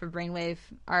whole Alpha Brainwave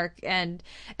arc, and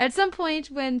at some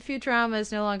point when Futurama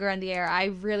is no longer on the air, I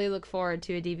really look forward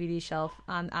to a DVD shelf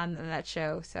on that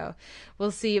show. So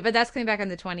we'll see. But that's coming back on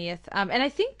the 20th, and I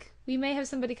think we may have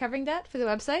somebody covering that for the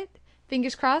website.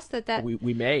 Fingers crossed that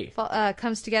we may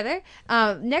comes together.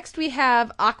 Next we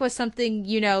have Aqua Something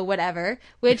Whatever,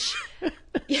 which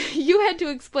you had to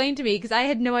explain to me because I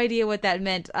had no idea what that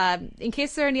meant. In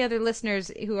case there are any other listeners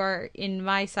who are in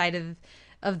my side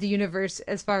of the universe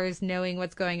as far as knowing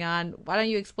what's going on, why don't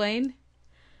you explain?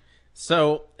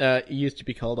 So it used to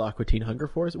be called Aqua Teen Hunger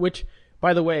Force, which,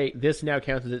 by the way, this now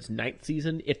counts as its 9th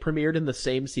season. It premiered in the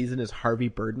same season as Harvey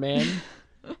Birdman.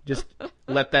 Just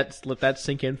let that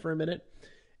sink in for a minute.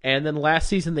 And then last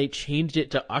season they changed it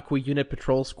to Aqua Unit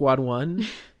Patrol Squad 1,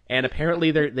 and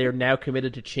apparently they're now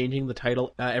committed to changing the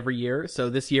title every year. So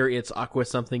this year it's Aqua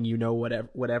Something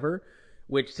Whatever,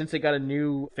 which, since they got a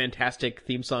new fantastic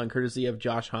theme song courtesy of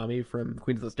Josh Homme from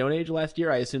Queens of the Stone Age last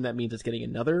year, I assume that means it's getting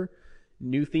another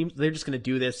new theme. They're just going to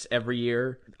do this every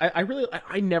year.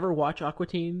 I never watch Aqua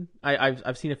Teen.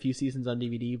 I've seen a few seasons on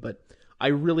DVD, but I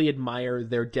really admire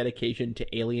their dedication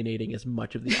to alienating as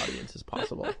much of the audience as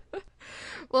possible.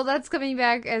 Well, that's coming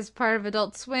back as part of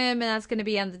Adult Swim, and that's going to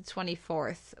be on the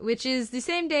 24th, which is the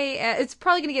same day. It's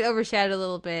probably going to get overshadowed a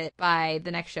little bit by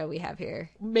the next show we have here.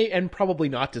 And probably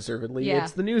not deservedly. Yeah.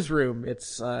 It's The Newsroom.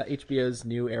 It's HBO's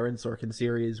new Aaron Sorkin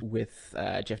series with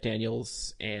Jeff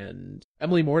Daniels and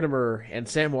Emily Mortimer and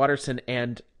Sam Waterston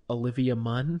and Olivia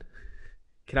Munn.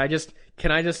 Can I just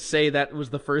say that was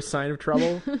the first sign of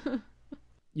trouble?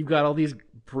 You've got all these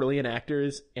brilliant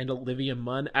actors and Olivia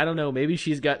Munn. I don't know, maybe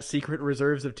she's got secret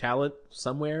reserves of talent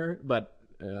somewhere, but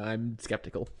I'm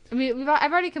skeptical. I mean,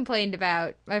 I've already complained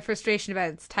about my frustration about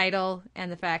its title and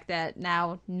the fact that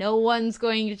now no one's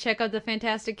going to check out the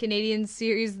fantastic Canadian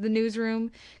series The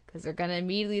Newsroom because they're going to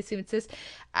immediately assume it's this.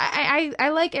 I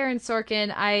like Aaron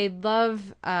Sorkin. I love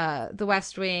The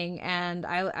West Wing, and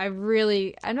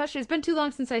I'm not sure. It's been too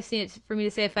long since I've seen it for me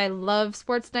to say if I love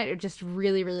Sports Night or just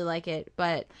really, really like it.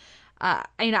 But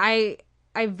I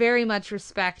very much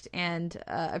respect and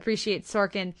appreciate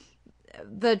Sorkin.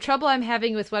 The trouble I'm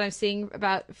having with what I'm seeing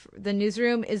about The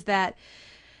Newsroom is that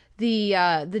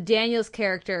the Daniels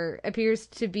character appears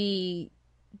to be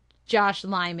Josh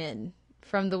Lyman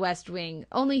from The West Wing,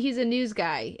 only he's a news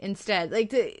guy instead.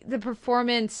 Like the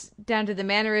performance down to the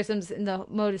mannerisms and the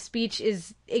mode of speech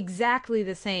is exactly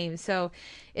the same, so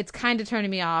it's kind of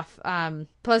turning me off.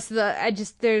 Plus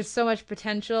there's so much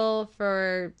potential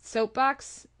for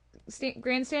soapbox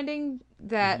grandstanding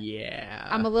that Yeah.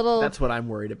 I'm a little... That's what I'm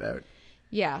worried about.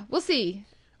 Yeah, we'll see.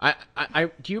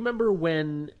 I do you remember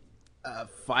when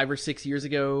 5 or 6 years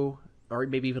ago, or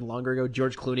maybe even longer ago,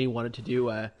 George Clooney wanted to do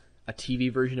a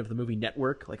TV version of the movie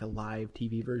Network, like a live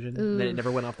TV version, and then it never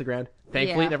went off the ground.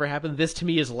 Thankfully, it never happened. This to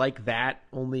me is like that,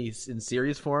 only in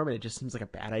series form, and it just seems like a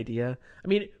bad idea. I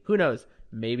mean, who knows?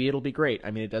 Maybe it'll be great.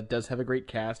 I mean, it does have a great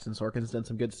cast, and Sorkin's done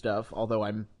some good stuff. Although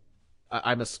I'm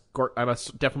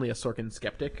definitely a Sorkin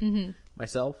skeptic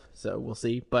myself, so we'll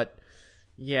see. But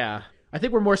yeah, I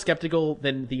think we're more skeptical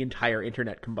than the entire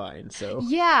internet combined. So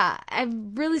yeah,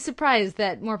 I'm really surprised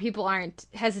that more people aren't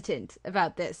hesitant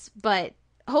about this, but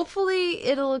hopefully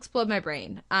it'll explode my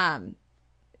brain.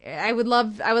 I would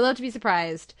love to be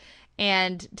surprised.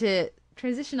 And to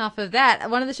transition off of that,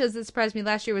 one of the shows that surprised me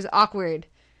last year was Awkward,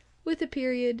 with a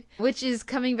period, which is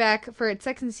coming back for its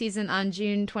second season on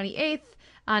June 28th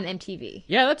on MTV.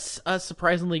 Yeah, that's a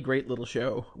surprisingly great little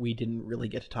show. We didn't really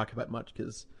get to talk about much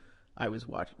because I was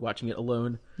watching it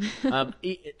alone.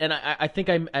 And I think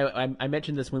I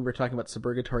mentioned this when we were talking about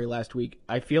Suburgatory last week.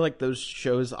 I feel like those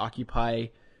shows occupy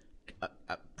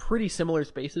pretty similar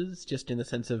spaces, just in the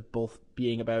sense of both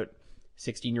being about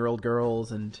 16-year-old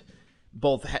girls and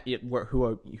both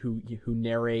who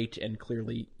narrate and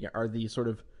clearly are the sort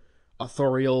of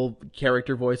authorial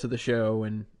character voice of the show,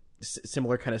 and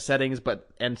similar kind of settings,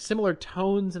 and similar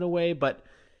tones in a way. But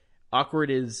Awkward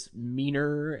is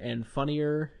meaner and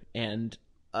funnier, and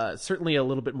certainly a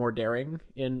little bit more daring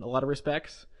in a lot of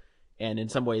respects. And in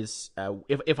some ways,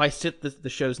 if I sit the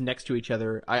shows next to each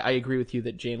other, I agree with you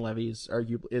that Jane Levy is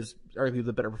arguably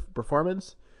the better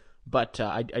performance. But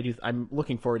I'm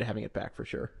looking forward to having it back for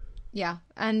sure. Yeah,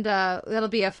 and that'll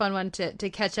be a fun one to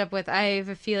catch up with. I have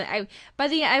a feeling I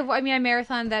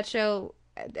marathoned that show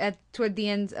toward the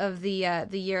end of the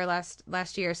year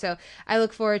last year, so I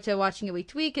look forward to watching it week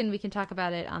to week, and we can talk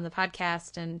about it on the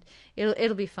podcast, and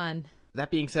it'll be fun.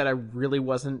 That being said, I really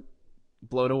wasn't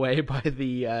blown away by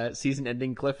the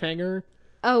season-ending cliffhanger.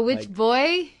 Oh, which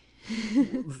boy?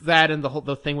 That and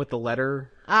the thing with the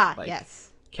letter.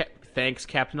 Yes. Thanks,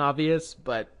 Captain Obvious,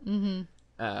 but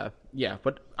yeah,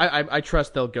 but I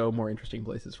trust they'll go more interesting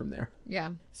places from there.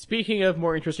 Yeah. Speaking of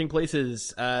more interesting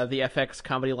places, the FX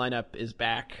comedy lineup is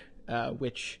back,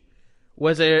 which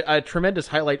was a tremendous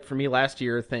highlight for me last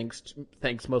year, thanks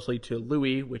mostly to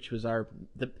Louie, which was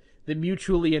the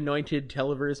mutually anointed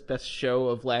Televerse best show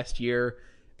of last year,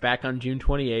 back on June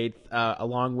 28th,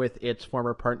 along with its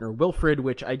former partner Wilfred,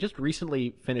 which I just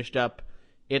recently finished up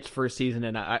its first season,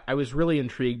 and I was really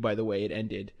intrigued by the way it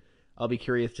ended. I'll be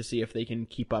curious to see if they can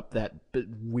keep up that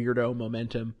weirdo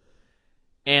momentum.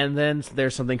 And then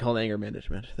there's something called anger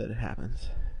management that happens.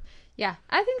 Yeah,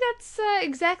 I think that's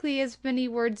exactly as many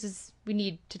words as we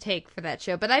need to take for that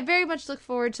show. But I very much look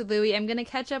forward to Louie. I'm going to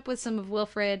catch up with some of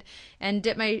Wilfred and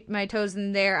dip my toes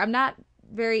in there. I'm not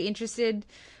very interested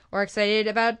or excited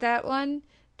about that one,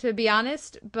 to be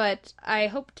honest, but I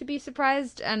hope to be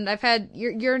surprised. And I've had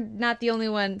you're not the only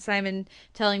one, Simon,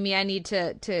 telling me I need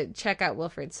to check out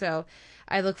Wilfred. So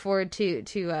I look forward to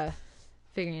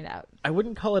figuring it out. I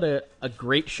wouldn't call it a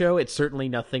great show. It's certainly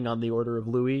nothing on the order of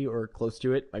Louie or close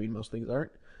to it. I mean, most things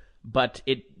aren't, but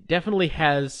it definitely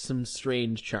has some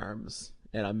strange charms,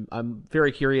 and I'm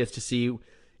very curious to see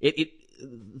it.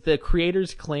 The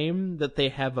creators claim that they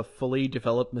have a fully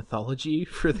developed mythology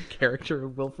for the character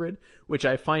of Wilfred, which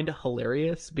I find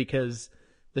hilarious because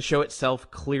the show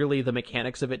itself, clearly the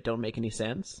mechanics of it don't make any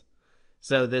sense.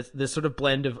 So this sort of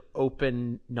blend of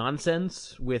open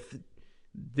nonsense with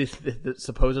this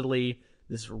supposedly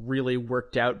this really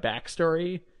worked out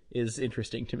backstory is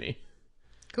interesting to me.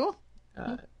 Cool.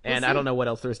 And I don't know what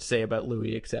else there is to say about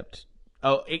Louie except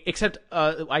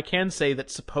I can say that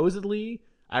supposedly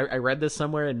I read this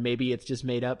somewhere and maybe it's just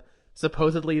made up.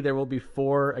 Supposedly there will be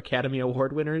 4 Academy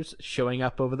Award winners showing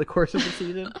up over the course of the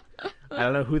season. I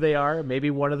don't know who they are.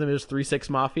 Maybe one of them is 3-6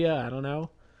 Mafia. I don't know.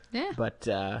 Yeah. But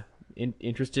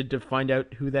interested to find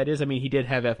out who that is. I mean, he did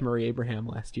have F. Murray Abraham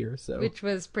last year, so which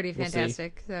was pretty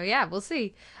fantastic. So yeah, we'll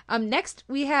see. Next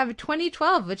we have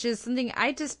 2012, which is something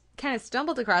I just kind of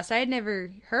stumbled across. I had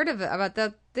never heard of it about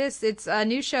this. It's a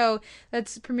new show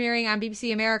that's premiering on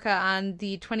BBC America on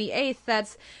the 28th.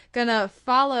 That's gonna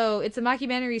follow. It's a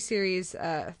mockumentary series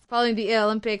following the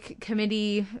Olympic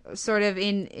Committee, sort of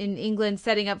in England,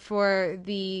 setting up for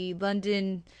the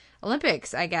London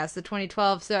Olympics, I guess, the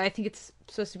 2012. So I think it's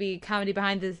supposed to be comedy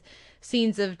behind the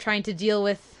scenes of trying to deal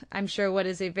with, I'm sure, what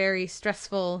is a very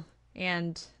stressful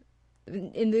and,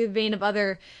 in the vein of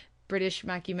other British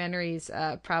mockumentaries,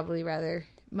 probably rather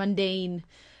mundane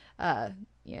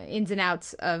ins and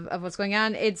outs of what's going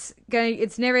on. It's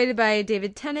narrated by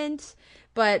David Tennant,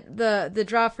 But the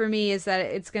draw for me is that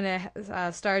it's going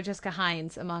to star Jessica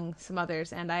Hines among some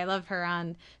others, and I love her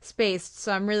on Spaced,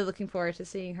 so I'm really looking forward to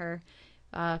seeing her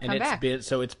come back.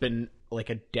 It's been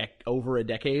like over a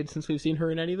decade since we've seen her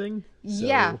in anything. So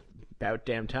yeah. About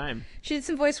damn time. She did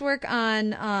some voice work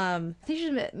on, I think she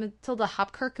did Matilda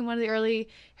Hopkirk in one of the early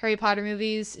Harry Potter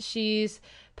movies. She's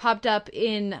popped up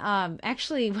in,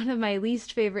 actually, one of my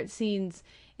least favorite scenes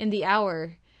in The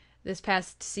Hour this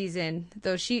past season,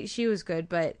 though she was good,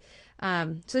 but,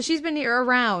 so she's been here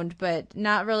around, but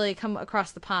not really come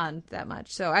across the pond that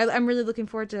much. So I'm really looking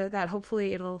forward to that.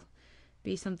 Hopefully it'll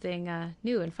be something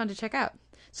new and fun to check out.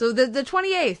 So the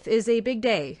 28th is a big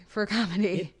day for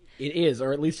comedy. It is,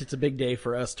 or at least it's a big day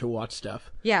for us to watch stuff.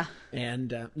 Yeah.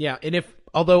 And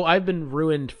although I've been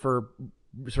ruined for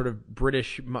sort of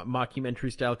British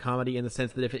mockumentary style comedy in the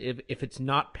sense that if it's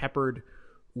not peppered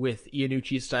with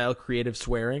Iannucci style creative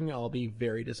swearing, I'll be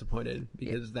very disappointed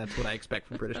because that's what I expect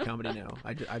from British comedy now.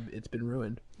 It's been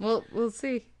ruined. Well, we'll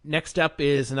see. Next up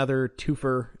is another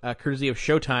twofer, courtesy of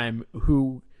Showtime,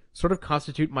 who sort of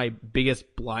constitute my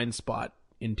biggest blind spot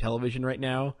in television right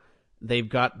now. They've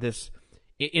got this.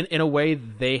 In a way,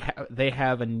 they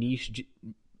have a niche,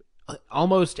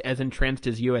 almost as entrenched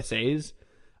as USA's,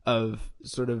 of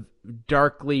sort of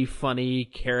darkly funny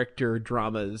character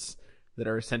dramas that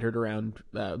are centered around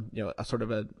a sort of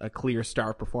a clear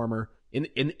star performer.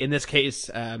 In this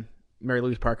case, Mary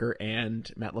Louise Parker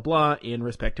and Matt LeBlanc in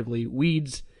respectively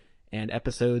Weeds and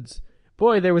Episodes.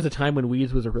 Boy, there was a time when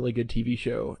Weeds was a really good TV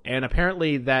show, and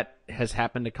apparently that has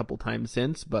happened a couple times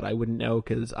since, but I wouldn't know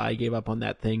because I gave up on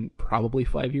that thing probably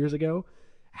 5 years ago.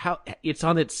 It's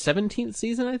on its 17th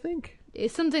season, I think?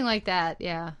 It's something like that,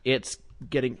 yeah. It's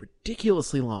getting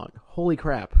ridiculously long. Holy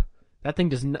crap. That thing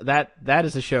that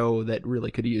is a show that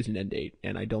really could have used an end date,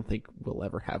 and I don't think we'll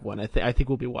ever have one. I think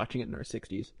we'll be watching it in our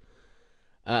 60s.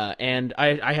 And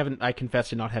I confess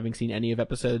to not having seen any of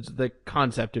Episodes. The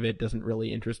concept of it doesn't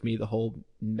really interest me. The whole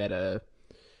meta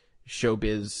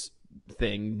showbiz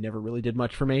thing never really did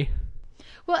much for me.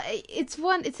 Well, it's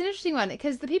an interesting one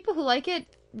because the people who like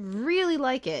it really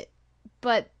like it,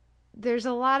 but there's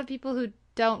a lot of people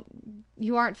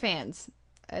who aren't fans,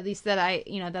 at least that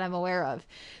I'm aware of.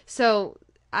 So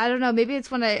I don't know. Maybe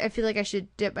it's one I feel like I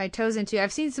should dip my toes into.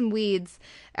 I've seen some Weeds.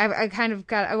 I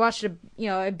watched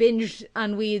a binge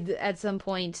on Weeds at some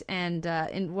point and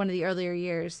in one of the earlier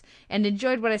years and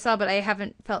enjoyed what I saw, but I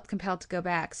haven't felt compelled to go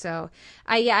back. So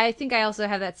I think I also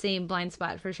have that same blind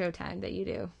spot for Showtime that you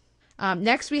do.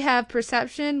 Next we have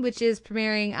Perception, which is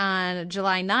premiering on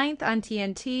July 9th on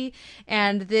TNT,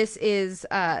 and this is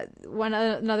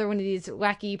another one of these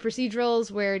wacky procedurals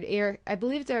where I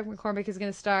believe Derek McCormick is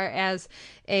going to star as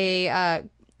a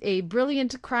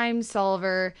brilliant crime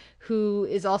solver who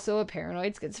is also a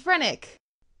paranoid schizophrenic.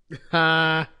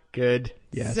 Good.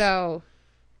 Yes. So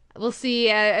we'll see.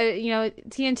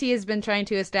 TNT has been trying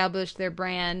to establish their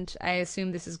brand. I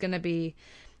assume this is going to be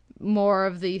more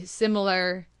of the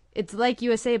similar. It's like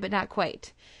USA, but not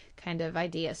quite kind of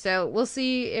idea. So we'll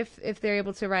see if they're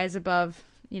able to rise above,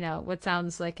 what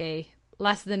sounds like a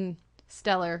less than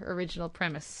stellar original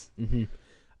premise.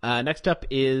 Mm-hmm. Next up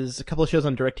is a couple of shows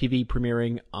on DirecTV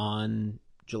premiering on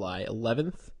July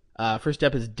 11th. First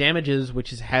up is Damages, which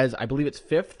has, I believe, its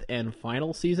 5th and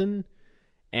final season.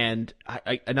 And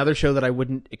another show that I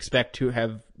wouldn't expect to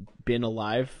have been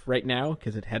alive right now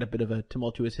because it had a bit of a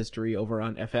tumultuous history over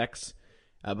on FX.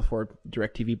 Before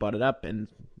DirecTV bought it up and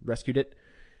rescued it.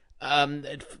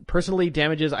 Personally,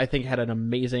 Damages, I think, had an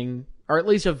amazing, or at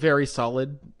least a very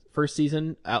solid first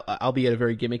season, albeit a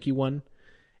very gimmicky one.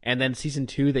 And then season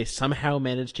 2, they somehow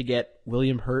managed to get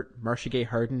William Hurt, Marcia Gay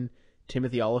Harden,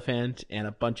 Timothy Olyphant, and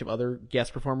a bunch of other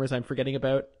guest performers I'm forgetting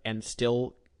about, and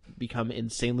still become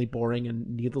insanely boring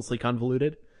and needlessly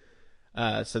convoluted.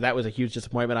 So that was a huge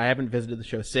disappointment. I haven't visited the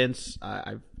show since.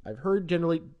 I've heard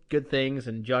generally good things,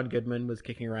 and John Goodman was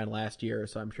kicking around last year,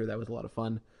 so I'm sure that was a lot of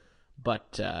fun.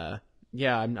 But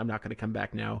I'm not going to come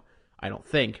back now, I don't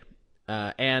think.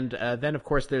 And then, of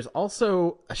course, there's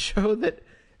also a show that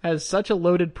has such a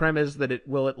loaded premise that it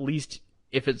will, at least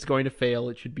if it's going to fail,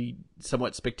 it should be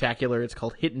somewhat spectacular. It's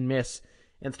called Hit and Miss,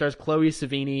 and stars Chloe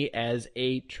Sevigny as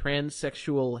a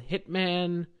transsexual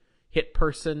hit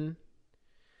person,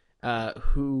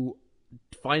 who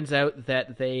finds out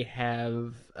that they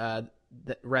have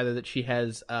that she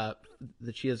has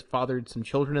fathered some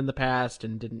children in the past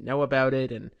and didn't know about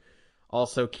it, and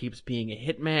also keeps being a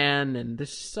hitman, and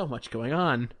there's so much going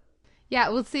on. Yeah,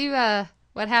 we'll see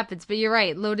what happens, but you're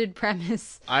right, loaded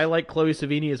premise. I like Chloe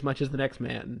Sevigny as much as the next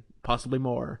man, possibly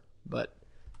more, but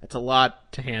that's a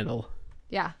lot to handle.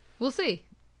 Yeah, we'll see.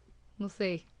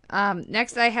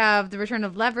 Next, I have the return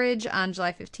of Leverage on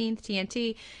July 15th,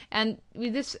 TNT. And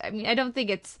I don't think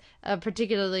it's a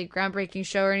particularly groundbreaking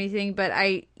show or anything, but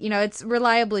it's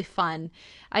reliably fun.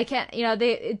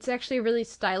 It's actually a really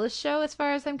stylish show as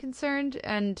far as I'm concerned.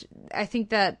 And I think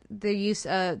that the use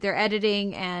of their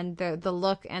editing and the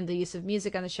look and the use of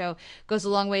music on the show goes a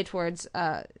long way towards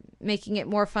making it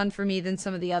more fun for me than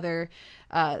some of the other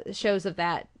shows of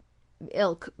that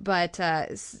ilk. But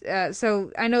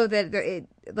so I know that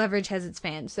Leverage has its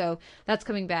fans, so that's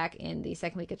coming back in the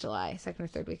second or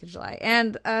third week of July,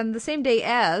 and on the same day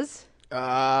as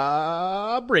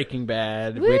Breaking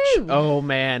Bad. Woo! Which, oh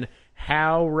man,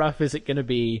 how rough is it going to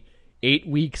be 8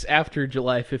 weeks after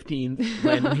July 15th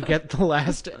when we get the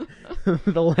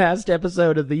last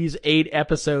episode of these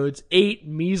 8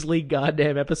 measly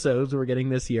goddamn episodes we're getting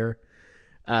this year.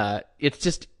 It's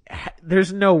just,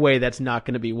 there's no way that's not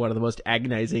going to be one of the most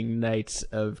agonizing nights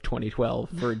of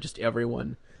 2012 for just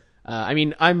everyone.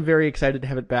 I'm very excited to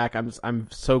have it back. I'm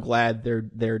so glad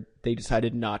they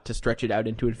decided not to stretch it out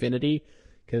into infinity,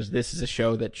 because this is a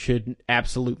show that should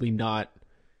absolutely not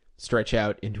stretch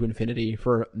out into infinity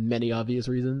for many obvious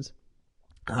reasons.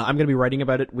 I'm going to be writing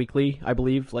about it weekly, I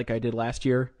believe, like I did last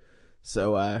year.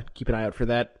 So keep an eye out for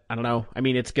that. I don't know.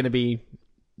 It's going to be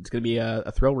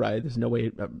a thrill ride. There's no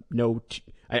way.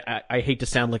 I hate to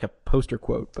sound like a poster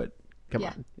quote, but come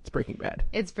on, it's Breaking Bad.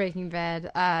 It's Breaking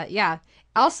Bad. Yeah.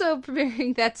 Also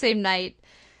premiering that same night,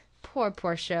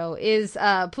 poor show, is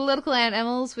Political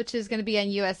Animals, which is going to be on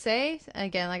USA.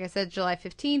 Again, like I said, July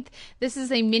 15th. This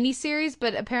is a mini-series,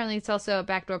 but apparently it's also a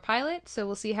backdoor pilot, so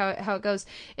we'll see how it goes.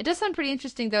 It does sound pretty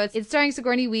interesting, though. It's starring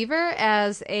Sigourney Weaver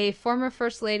as a former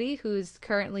First Lady who's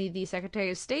currently the Secretary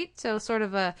of State, so sort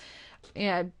of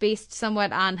based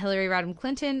somewhat on Hillary Rodham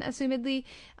Clinton, assumedly.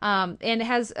 And it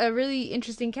has a really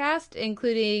interesting cast,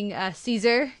 including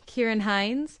Caesar, Kieran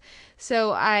Hines.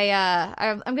 So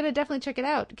I'm going to definitely check it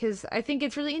out, because I think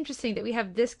it's really interesting that we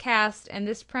have this cast and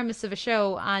this premise of a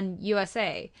show on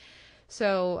USA.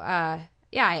 So,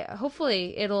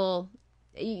 hopefully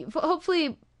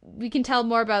we can tell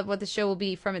more about what the show will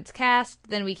be from its cast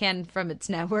than we can from its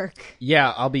network.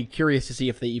 Yeah, I'll be curious to see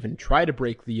if they even try to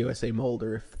break the USA mold,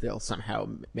 or if they'll somehow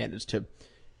manage to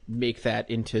make that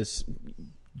into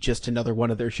just another one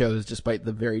of their shows, despite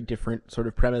the very different sort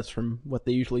of premise from what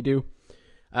they usually do.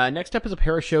 Next up is a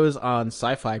pair of shows on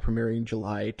Sci-Fi premiering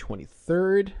July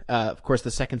 23rd. Of course,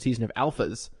 the second season of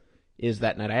Alphas is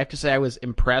that night. I have to say I was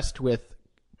impressed with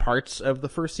parts of the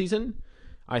first season.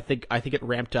 I think it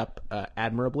ramped up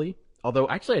admirably. Although,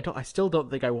 actually, I still don't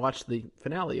think I watched the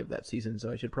finale of that season,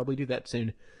 so I should probably do that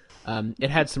soon. It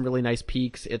had some really nice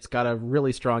peaks. It's got a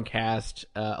really strong cast,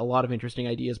 a lot of interesting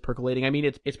ideas percolating.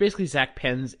 It's basically Zach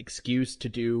Penn's excuse to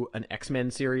do an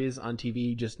X-Men series on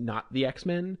TV, just not the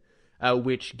X-Men,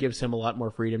 which gives him a lot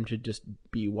more freedom to just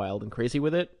be wild and crazy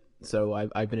with it. So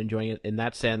I've been enjoying it in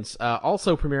that sense.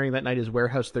 Also premiering that night is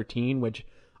Warehouse 13, which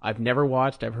I've never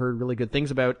watched. I've heard really good things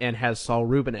about, and has Saul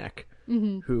Rubinek,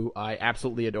 who I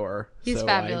absolutely adore. He's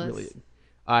fabulous.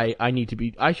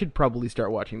 I should probably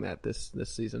start watching that this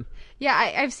season. Yeah,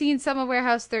 I've seen some of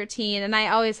Warehouse 13, and I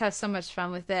always have so much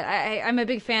fun with it. I'm a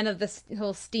big fan of this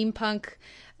whole steampunk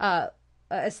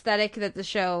aesthetic that the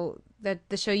show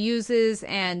uses,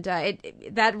 and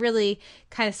that really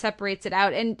kind of separates it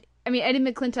out. And Eddie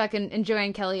McClintock and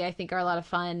Joanne Kelly, I think, are a lot of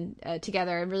fun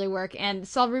together and really work. And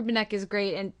Saul Rubinek is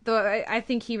great. And though I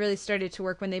think he really started to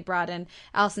work when they brought in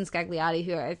Alison Scagliotti,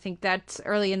 who I think that's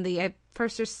early in the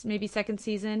first or maybe second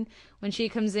season, when she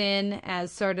comes in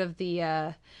as sort of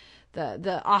the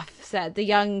offset, the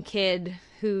young kid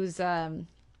who's the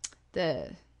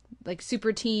like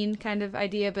super teen kind of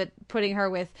idea, but putting her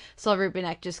with Saul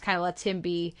Rubinek just kind of lets him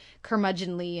be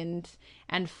curmudgeonly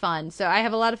and fun. So I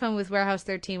have a lot of fun with Warehouse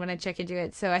 13 when I check into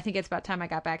it. So I think it's about time I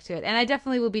got back to it. And I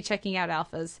definitely will be checking out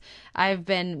Alphas. I've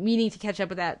been meaning to catch up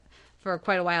with that for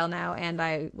quite a while now, and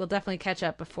I will definitely catch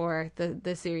up before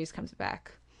the series comes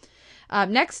back.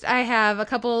 Next, I have a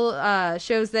couple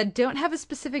shows that don't have a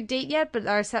specific date yet, but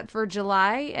are set for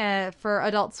July for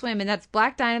Adult Swim, and that's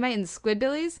Black Dynamite and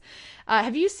Squidbillies.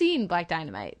 Have you seen Black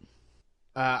Dynamite?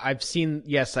 I've seen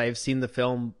the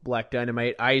film Black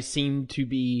Dynamite. I seem to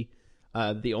be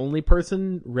the only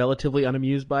person relatively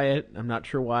unamused by it. I'm not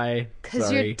sure why. Because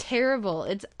you're terrible.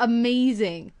 It's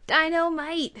amazing.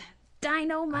 Dynamite. I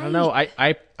don't know.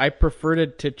 I prefer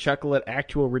to chuckle at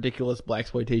actual ridiculous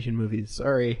blaxploitation movies.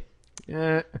 Sorry.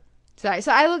 Sorry.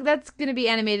 So that's going to be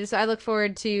animated. So I look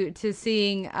forward to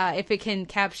seeing if it can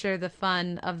capture the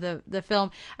fun of the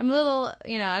film. I'm a little,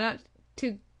 I'm not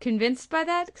too convinced by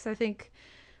that, because I think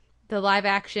the live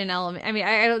action element.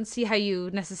 I don't see how you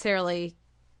necessarily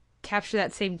capture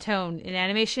that same tone in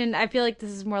animation. I feel like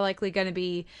this is more likely going to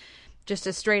be just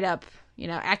a straight up,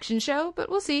 action show, but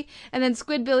we'll see. And then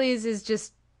Squidbillies is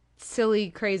just silly,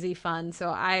 crazy fun. So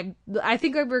I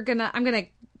think I'm gonna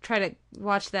try to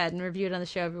watch that and review it on the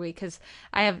show every week because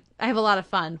I have a lot of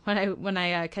fun when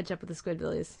I catch up with the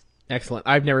Squidbillies. Excellent.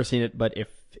 I've never seen it, but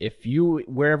if you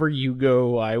wherever you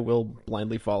go, I will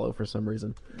blindly follow for some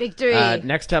reason. Victory.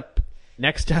 Next up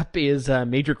is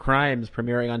Major Crimes,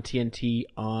 premiering on TNT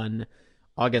on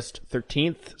August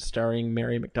 13th, starring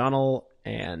Mary McDonnell,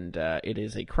 and it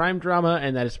is a crime drama,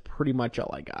 and that is pretty much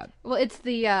all I got. Well, it's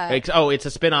the it's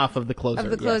a spin-off of The Closer.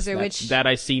 Of The Closer, yes, that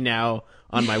I see now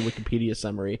on my Wikipedia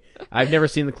summary. I've never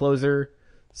seen The Closer,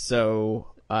 so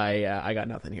I got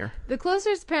nothing here. The Closer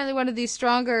is apparently one of the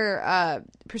stronger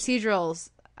procedurals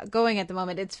going at the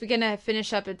moment. It's going to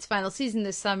finish up its final season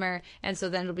this summer, and so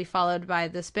then it'll be followed by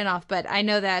the spin-off. But I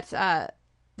know that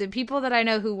the people that I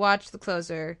know who watch The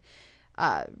Closer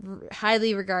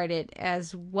highly regard it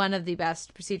as one of the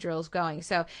best procedurals going.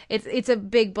 So it's a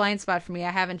big blind spot for me.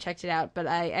 I haven't checked it out, but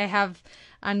I have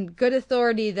on good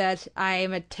authority that I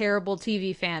am a terrible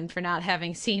TV fan for not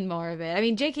having seen more of it. I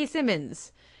mean, J.K.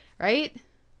 Simmons, right?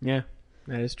 Yeah,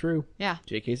 that is true. Yeah.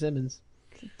 J.K. Simmons.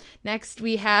 Next,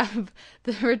 we have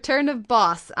The Return of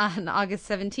Boss on August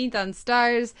 17th on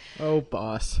Starz. Oh,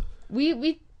 Boss.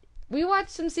 We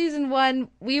watched some season 1.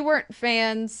 We weren't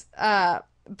fans,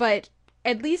 but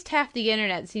at least half the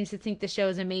internet seems to think the show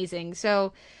is amazing.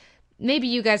 So maybe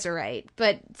you guys are right.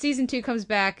 But season 2 comes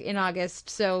back in August,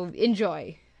 so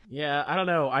enjoy. Yeah, I don't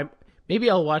know.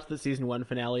 Maybe I'll watch the season 1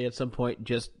 finale at some point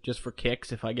just for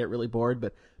kicks if I get really bored,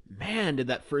 but man, did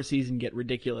that first season get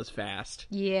ridiculous fast.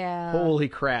 Yeah. Holy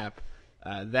crap.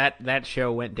 That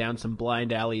show went down some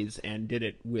blind alleys and did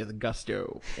it with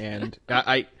gusto. And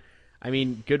I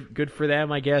mean, good for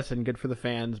them, I guess, and good for the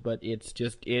fans, but it's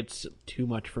too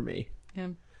much for me. Yeah.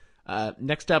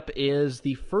 Next up is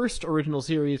the first original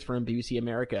series from BBC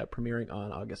America, premiering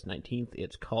on August 19th.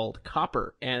 It's called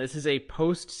Copper, and this is a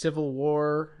post-Civil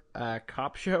War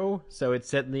cop show, so it's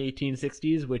set in the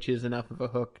 1860s, which is enough of a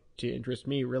hook to interest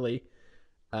me, really.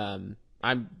 I'm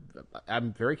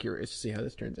very curious to see how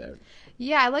this turns out.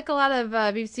 Yeah, I like a lot of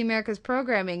BBC America's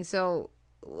programming, so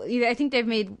I think they've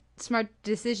made smart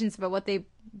decisions about what they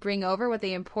bring over, what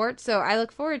they import, so I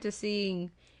look forward to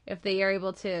seeing if they are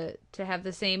able to have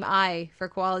the same eye for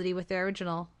quality with their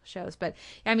original shows. But,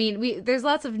 I mean, there's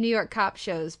lots of New York cop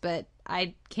shows, but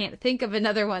I can't think of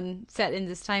another one set in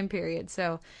this time period,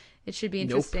 so it should be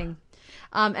interesting.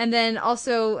 Nope. And then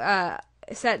also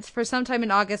set for sometime in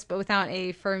August, but without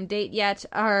a firm date yet,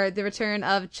 are the return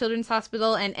of Children's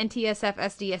Hospital and NTSF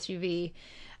SDSUV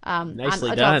Nicely on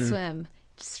Adult done. Swim.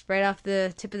 Just right off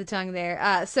the tip of the tongue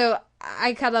there. So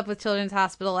I caught up with Children's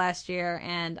Hospital last year,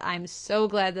 and I'm so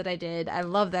glad that I did. I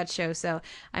love that show, so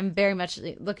I'm very much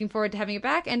looking forward to having it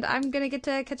back, and I'm going to get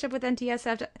to catch up with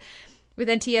NTSF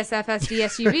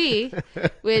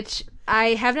SDSUV, which I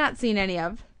have not seen any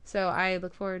of, so I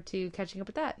look forward to catching up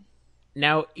with that.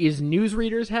 Now, is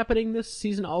Newsreaders happening this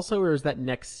season also, or is that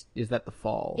the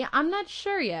fall? Yeah, I'm not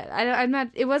sure yet. I'm not.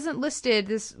 It wasn't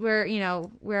listed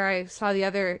where I saw the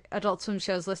other Adult Swim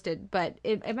shows listed, but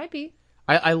it might be.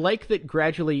 I like that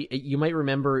gradually. You might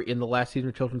remember in the last season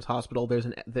of Children's Hospital, they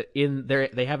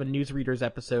have a Newsreaders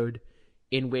episode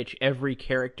in which every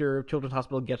character of Children's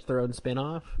Hospital gets their own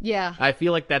spin-off. Yeah. I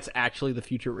feel like that's actually the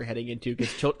future we're heading into,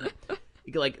 because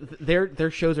like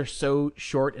their shows are so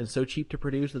short and so cheap to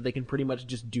produce that they can pretty much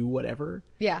just do whatever.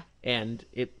 Yeah. And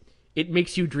it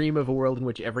makes you dream of a world in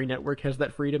which every network has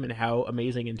that freedom, and how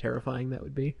amazing and terrifying that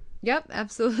would be. Yep,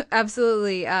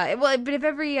 absolutely. But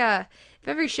if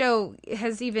every show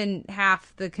has even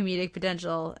half the comedic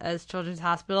potential as Children's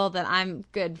Hospital, then I'm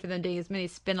good for them doing as many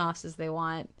spin-offs as they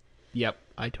want. Yep,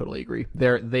 I totally agree.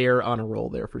 They're on a roll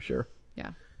there for sure.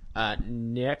 Yeah.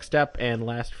 Next up and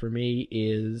last for me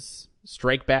is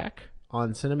Strike Back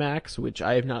on Cinemax, which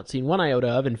I have not seen one iota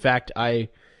of. In fact, I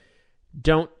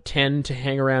don't tend to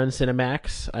hang around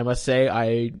Cinemax. I must say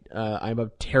I'm a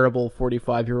terrible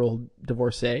 45-year-old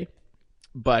divorcee,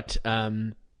 but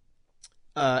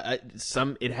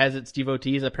it has its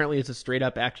devotees. Apparently, it's a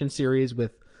straight-up action series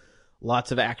with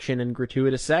lots of action and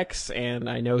gratuitous sex, and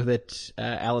I know that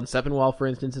Alan Sepinwall, for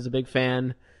instance, is a big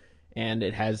fan, and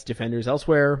it has Defenders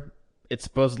Elsewhere. It's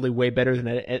supposedly way better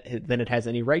than it has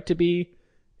any right to be,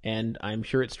 and I'm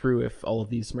sure it's true if all of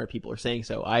these smart people are saying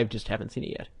so. I just haven't seen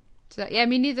it yet. So, yeah,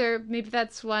 me neither. Maybe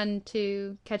that's one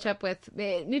to catch up with.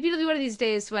 Maybe it'll be one of these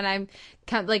days when I'm,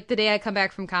 like the day I come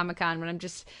back from Comic-Con, when I'm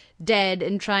just dead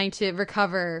and trying to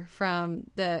recover from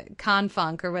the con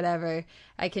funk or whatever.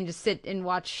 I can just sit and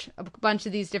watch a bunch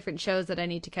of these different shows that I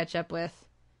need to catch up with.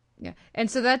 Yeah, and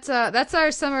so that's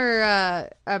our summer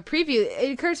preview.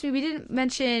 It occurs to me we didn't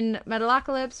mention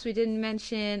Metalocalypse. We didn't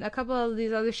mention a couple of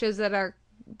these other shows that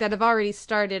have already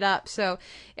started up. So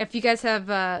if you guys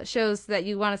have shows that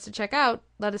you want us to check out,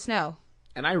 let us know.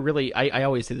 And I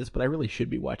always say this, but I really should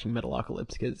be watching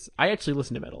Metalocalypse because I actually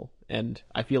listen to metal, and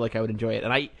I feel like I would enjoy it.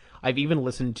 And I've even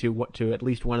listened to at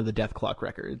least one of the Death Clock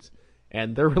records,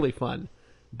 and they're really fun.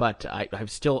 But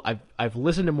I've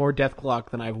listened to more Death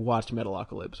Clock than I've watched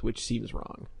Metalocalypse, which seems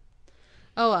wrong.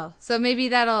 Oh well, so maybe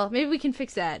we can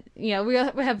fix that. You know, we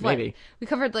have maybe. We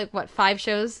covered 5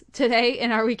 shows today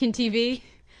in our week in TV.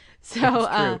 So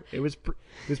That's true. It was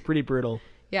pretty brutal.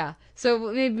 Yeah,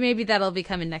 so maybe that'll be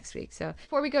coming next week. So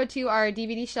before we go to our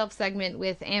DVD shelf segment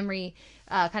with Amory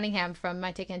Cunningham from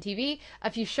My Take on TV, a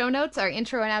few show notes. Our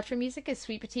intro and outro music is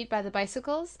Sweet Petite by the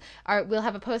Bicycles. We'll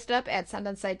have a post up at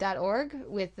soundonsight.org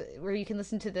where you can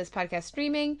listen to this podcast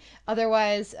streaming.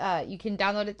 Otherwise, you can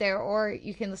download it there, or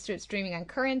you can listen to it streaming on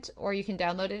Current, or you can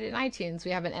download it in iTunes.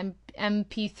 We have an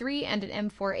MP3 and an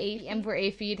M4A. The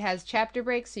M4A feed has chapter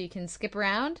breaks, so you can skip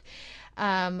around.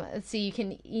 Let's see, you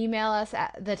can email us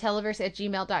at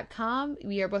theteleverse@gmail.com.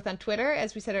 We are both on Twitter.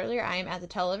 As we said earlier, I am at the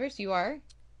Televerse. You are?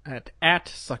 At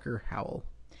Sucker Howl.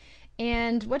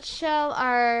 And what shall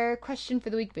our question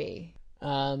for the week be?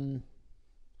 You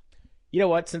know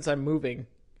what? Since I'm moving,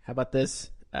 how about this?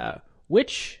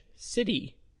 Which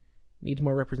city needs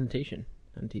more representation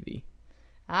on TV?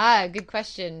 Good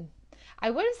question. I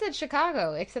would have said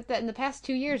Chicago, except that in the past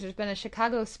 2 years, there's been a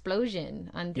Chicago explosion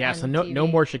on so TV. no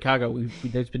more Chicago.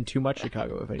 There's been too much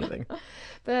Chicago, if anything. But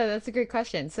that's a great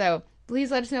question. So please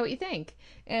let us know what you think.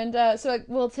 And so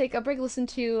we'll take a break, listen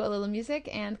to a little music,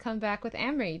 and come back with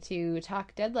Amory to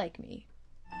talk Dead Like Me.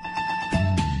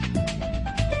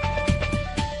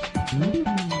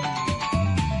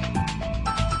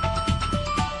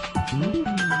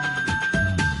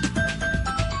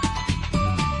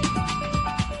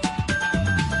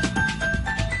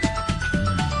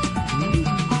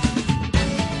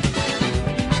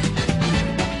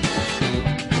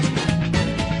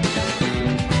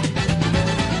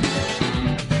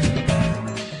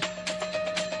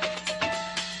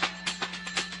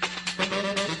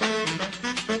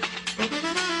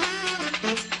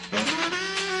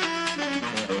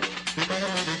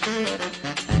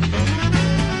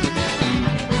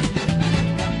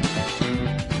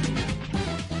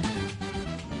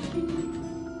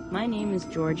 My name is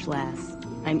George Lass.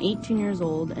 I'm 18 years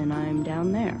old and I'm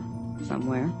down there,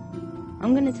 somewhere.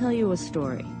 I'm gonna tell you a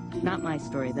story. Not my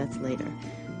story, that's later.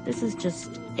 This is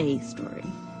just a story.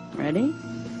 Ready?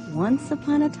 Once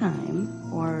upon a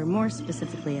time, or more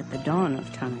specifically at the dawn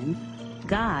of time,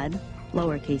 God,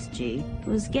 lowercase g,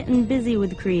 was getting busy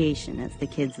with creation, as the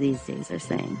kids these days are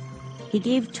saying. He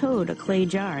gave Toad a clay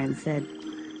jar and said,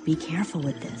 "Be careful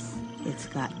with this. It's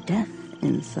got death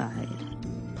inside."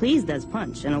 Pleased as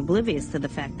punch and oblivious to the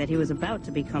fact that he was about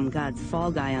to become God's fall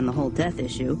guy on the whole death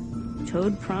issue,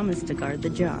 Toad promised to guard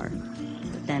the jar.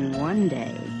 But then one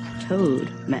day, Toad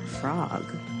met Frog.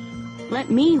 "Let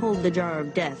me hold the jar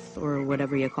of death," or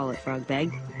whatever you call it,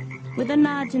 Frogbag. With a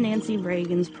nod to Nancy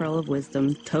Reagan's pearl of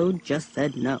wisdom, Toad just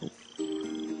said no.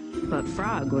 But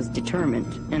Frog was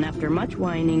determined, and after much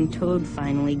whining, Toad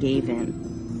finally gave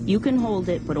in. "You can hold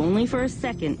it, but only for a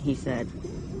second," he said.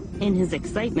 In his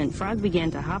excitement, Frog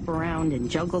began to hop around and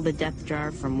juggle the death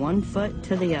jar from one foot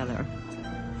to the other.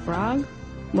 Frog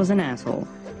was an asshole.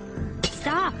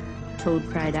 "Stop!" Toad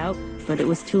cried out, but it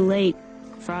was too late.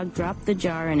 Frog dropped the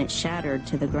jar and it shattered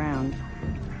to the ground.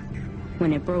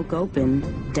 When it broke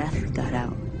open, death got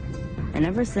out. And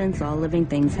ever since, all living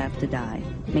things have to die.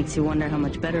 Makes you wonder how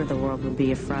much better the world would be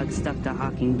if Frog stuck to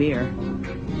hawking beer.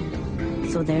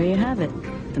 So there you have it.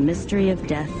 The mystery of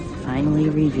death finally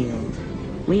revealed.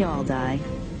 We all die.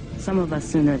 Some of us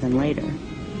sooner than later.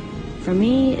 For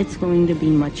me, it's going to be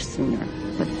much sooner.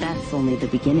 But that's only the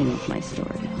beginning of my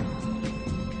story.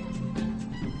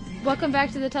 Welcome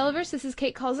back to the Televerse. This is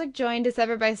Kate Kulzick, joined as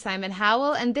ever by Simon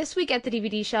Howell. And this week at the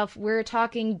DVD shelf, we're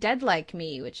talking Dead Like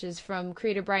Me, which is from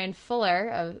creator Brian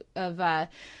Fuller of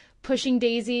Pushing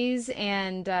Daisies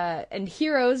and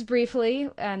Heroes briefly.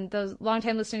 And those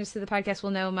longtime listeners to the podcast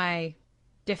will know my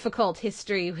difficult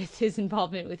history with his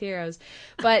involvement with Heroes.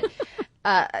 But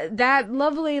that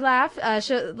lovely laugh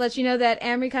lets you know that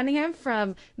Amory Cunningham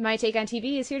from My Take on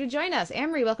TV is here to join us.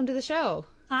 Amory, welcome to the show.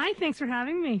 Hi, thanks for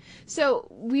having me. So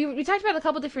we talked about a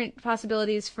couple different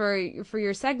possibilities for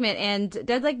your segment, and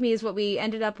Dead Like Me is what we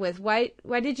ended up with. Why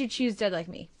did you choose Dead Like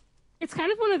Me? It's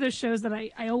kind of one of those shows that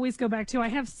I always go back to. I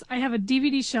have a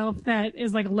DVD shelf that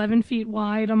is like 11 feet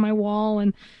wide on my wall,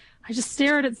 and I just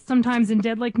stare at it sometimes, and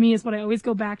Dead Like Me is what I always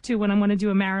go back to when I want to do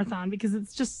a marathon, because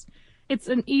it's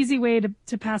an easy way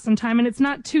to pass some time, and it's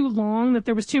not too long that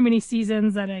there was too many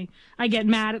seasons that I get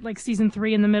mad at like season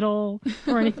 3 in the middle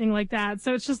or anything like that.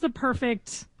 So it's just the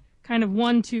perfect kind of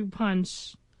 1-2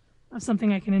 punch of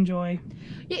something I can enjoy.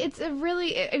 Yeah,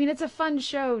 it's a fun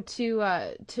show to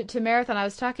marathon. I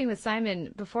was talking with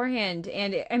Simon beforehand,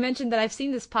 and I mentioned that I've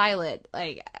seen this pilot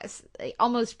like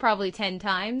almost probably 10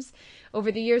 times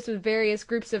over the years with various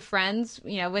groups of friends.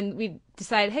 You know, when we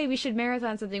decided, hey, we should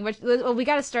marathon something, we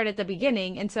got to start at the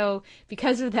beginning. And so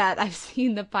because of that, I've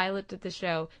seen the pilot of the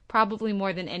show probably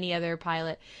more than any other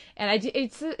pilot. And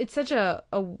it's such a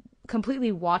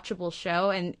completely watchable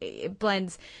show, and it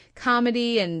blends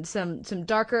comedy and some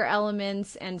darker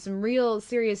elements and some real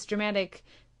serious dramatic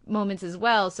moments as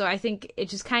well. So I think it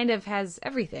just kind of has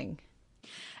everything.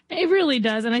 It really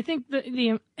does. And I think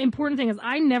the important thing is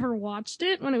I never watched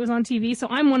it when it was on TV, so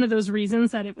I'm one of those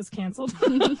reasons that it was canceled.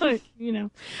 You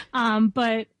know,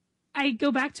 but I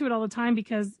go back to it all the time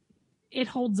because it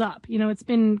holds up. You know, it's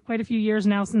been quite a few years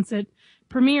now since it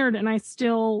premiered, and I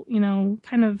still, you know,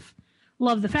 kind of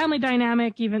love the family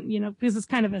dynamic, even, you know, because it's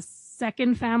kind of a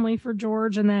second family for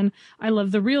George. And then I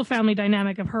love the real family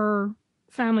dynamic of her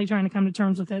family trying to come to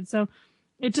terms with it. So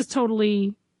it just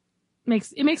totally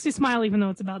makes me smile, even though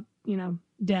it's about, you know,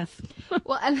 death.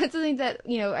 Well, and that's something that,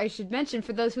 you know, I should mention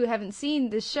for those who haven't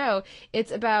seen this show.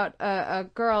 It's about a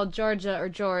girl, Georgia or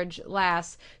George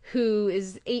Lass, who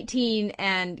is 18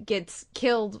 and gets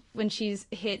killed when she's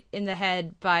hit in the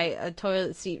head by a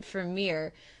toilet seat from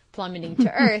Mir plummeting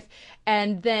to earth.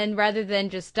 And then rather than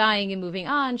just dying and moving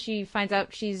on, she finds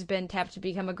out she's been tapped to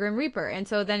become a Grim Reaper. And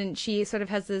so then she sort of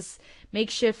has this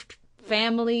makeshift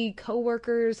family,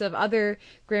 co-workers of other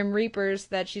Grim Reapers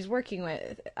that she's working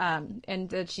with, and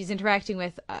that she's interacting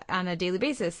with on a daily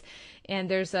basis. And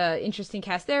there's a interesting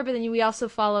cast there, but then we also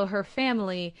follow her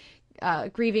family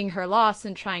grieving her loss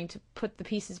and trying to put the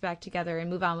pieces back together and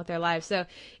move on with their lives. So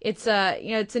it's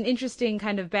it's an interesting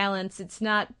kind of balance. It's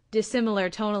not dissimilar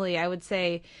tonally, I would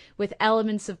say, with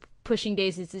elements of Pushing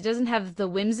Daisies. It doesn't have the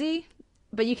whimsy,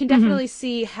 but you can definitely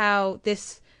see how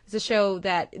this is a show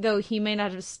that, though he may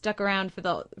not have stuck around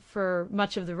for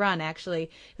much of the run,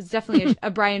 actually, it's definitely a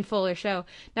Brian Fuller show.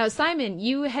 Now, Simon,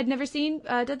 you had never seen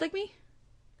Dead Like Me?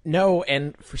 No,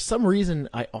 and for some reason,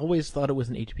 I always thought it was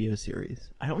an HBO series.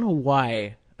 I don't know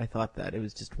why I thought that. It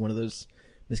was just one of those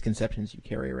misconceptions you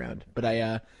carry around. But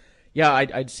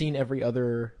I'd seen every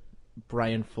other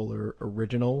Brian Fuller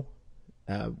original,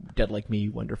 Dead Like Me,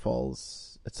 Wonder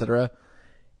Falls, etc.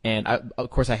 And of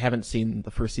course, I haven't seen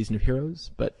the first season of Heroes,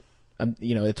 but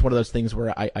it's one of those things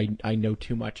where I know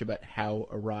too much about how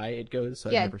awry it goes, so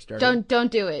I've never started.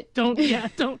 Don't do it. Don't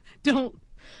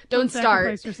start.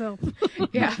 Sacrifice yourself.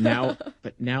 Yeah.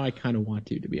 Now I kind of want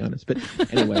to be honest. But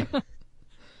anyway,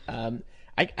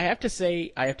 I have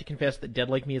to confess that Dead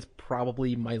Like Me is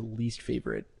probably my least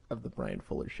favorite of the Brian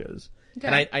Fuller shows. Okay.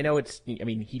 And I know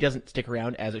he doesn't stick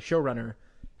around as a showrunner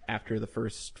after the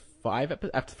first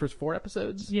 4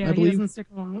 episodes. Yeah, I believe. He doesn't stick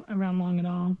around long at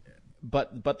all.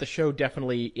 But the show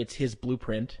definitely, it's his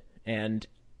blueprint, and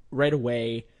right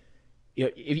away,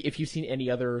 if you've seen any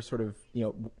other sort of,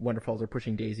 Wonder Falls or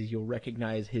Pushing Daisies, you'll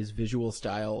recognize his visual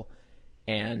style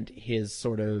and his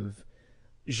sort of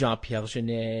Jean-Pierre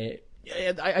Jeunet.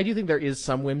 I do think there is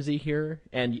some whimsy here,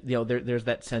 and there's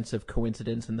that sense of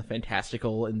coincidence and the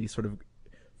fantastical in these sort of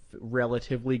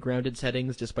relatively grounded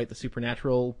settings, despite the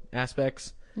supernatural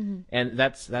aspects. Mm-hmm. And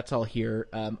that's all here.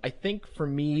 I think for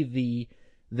me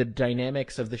the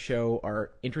dynamics of the show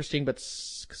are interesting but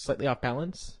slightly off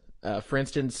balance. For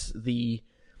instance, the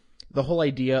whole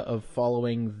idea of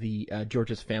following the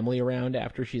George's family around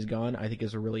after she's gone, I think,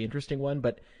 is a really interesting one.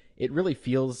 But it really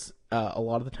feels a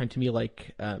lot of the time to me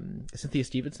like Cynthia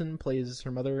Stevenson plays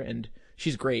her mother, and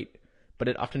she's great. But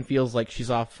it often feels like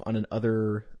she's off on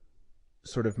another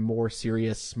sort of more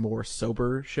serious, more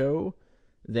sober show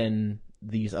than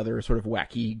these other sort of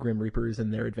wacky Grim Reapers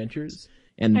and their adventures.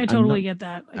 And I totally get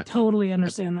that. I totally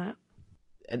understand that.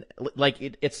 And like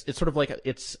it's sort of like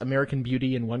it's American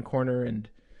Beauty in one corner and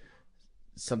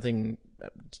something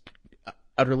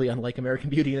utterly unlike American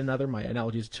Beauty in another. My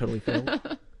analogies totally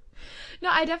failed. No,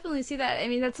 I definitely see that. I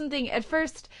mean, that's something. At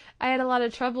first, I had a lot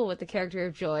of trouble with the character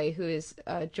of Joy, who is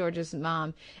George's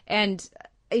mom, and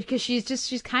because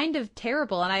she's kind of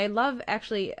terrible. And I love,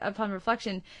 actually, upon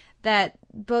reflection, that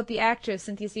both the actress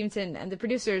Cynthia Stevenson and the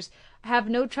producers have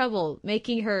no trouble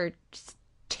making her just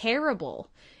terrible.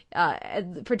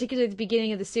 Particularly at the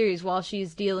beginning of the series, while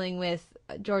she's dealing with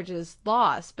George's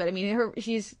loss. But I mean,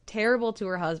 she's terrible to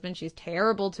her husband. She's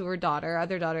terrible to her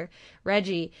other daughter,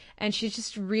 Reggie, and she's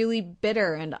just really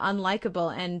bitter and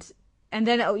unlikable. And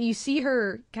then you see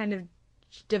her kind of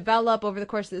develop over the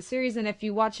course of the series. And if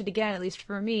you watch it again, at least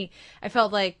for me, I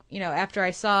felt like, after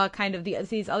I saw kind of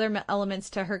these other elements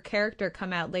to her character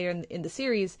come out later in the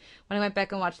series, when I went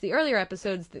back and watched the earlier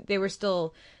episodes, they were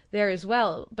still there as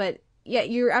well. But yeah,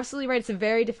 you're absolutely right. It's a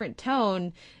very different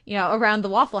tone, around the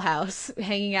Waffle House,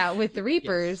 hanging out with the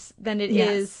Reapers, than it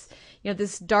is,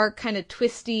 this dark kind of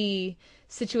twisty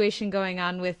situation going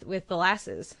on with the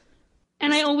lasses.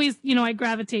 And I always, I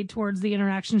gravitate towards the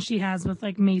interaction she has with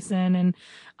like Mason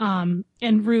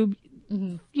and Rube.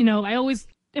 Mm-hmm. I always,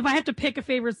 if I have to pick a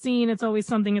favorite scene, it's always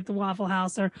something at the Waffle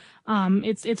House, or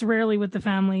it's rarely with the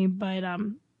family. But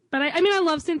I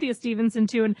love Cynthia Stevenson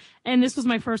too, and this was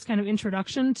my first kind of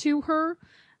introduction to her.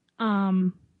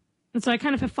 And so I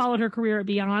kind of have followed her career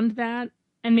beyond that,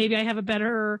 and maybe I have a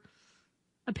better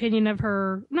opinion of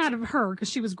her, not of her, because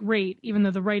she was great, even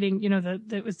though the writing,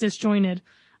 that was disjointed.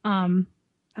 I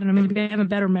don't know, maybe I have a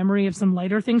better memory of some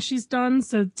lighter things she's done.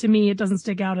 So to me, it doesn't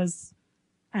stick out as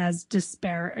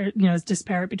disparate, as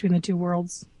disparate between the two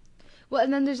worlds. Well,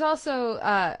 and then there's also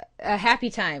a Happy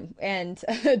Time and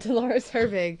Dolores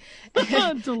Herbig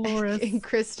Dolores and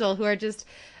Crystal, who are just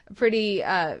pretty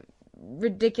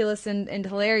ridiculous and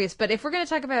hilarious. But if we're going to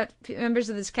talk about members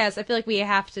of this cast, I feel like we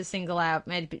have to single out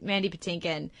Mandy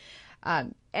Patinkin.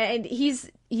 And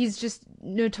he's just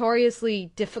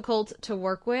notoriously difficult to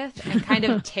work with and kind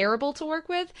of terrible to work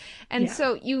with. And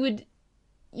so you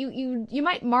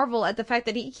might marvel at the fact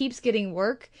that he keeps getting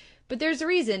work, but there's a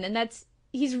reason, and that's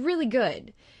he's really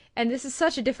good. And this is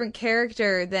such a different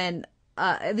character than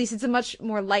at least it's a much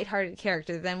more lighthearted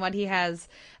character than what he has,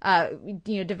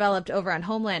 developed over on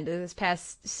Homeland this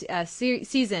past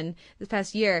season, this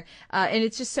past year. And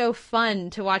it's just so fun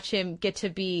to watch him get to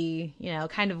be,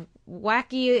 kind of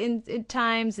wacky in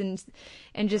times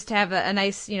and just have a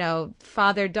nice,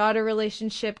 father-daughter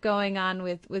relationship going on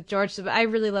with George. So I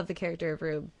really love the character of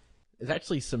Rube. There's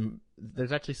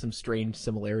actually some strange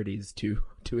similarities to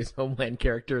his Homeland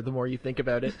character. The more you think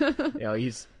about it,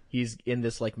 he's in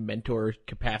this like mentor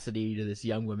capacity to this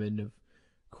young woman of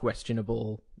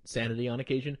questionable sanity on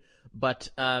occasion. But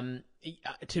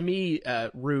to me,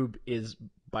 Rube is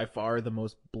by far the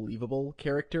most believable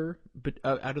character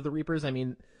out of the Reapers. I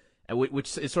mean,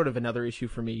 which is sort of another issue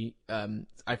for me.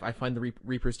 I find the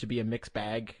Reapers to be a mixed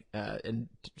bag, and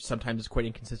sometimes quite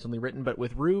inconsistently written. But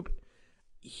with Rube,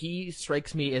 he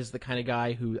strikes me as the kind of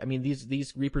guy who, I mean,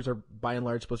 these Reapers are by and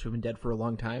large supposed to have been dead for a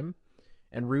long time.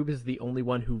 And Rube is the only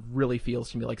one who really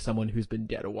feels to me like someone who's been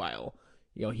dead a while.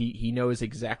 He knows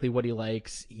exactly what he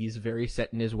likes. He's very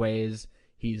set in his ways.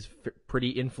 He's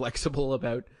pretty inflexible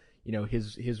about,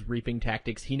 his reaping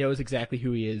tactics. He knows exactly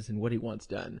who he is and what he wants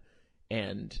done.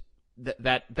 And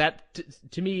that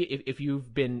to me, if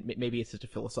you've been, maybe it's just a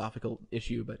philosophical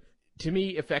issue, but to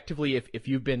me, effectively, if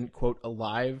you've been, quote,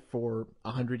 alive for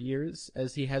 100 years,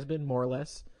 as he has been, more or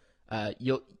less,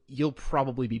 you'll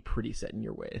probably be pretty set in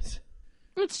your ways.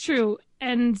 It's true.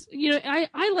 And,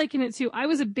 I liken it to, I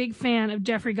was a big fan of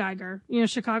Jeffrey Geiger,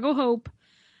 Chicago Hope.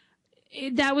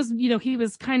 That was, he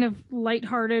was kind of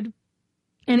lighthearted.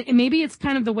 And maybe it's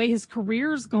kind of the way his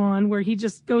career's gone, where he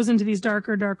just goes into these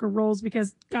darker roles,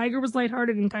 because Geiger was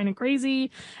lighthearted and kind of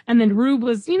crazy. And then Rube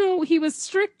was, he was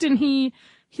strict, and he,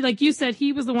 like you said,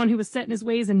 he was the one who was set in his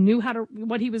ways and knew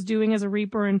what he was doing as a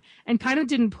Reaper, and kind of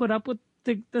didn't put up with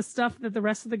the stuff that the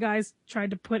rest of the guys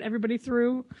tried to put everybody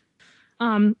through.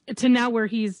 To now where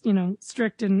he's,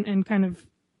 strict and kind of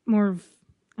more of,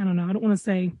 I don't know, I don't want to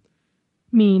say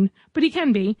mean, but he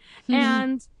can be. Mm-hmm.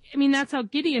 And I mean, that's how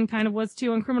Gideon kind of was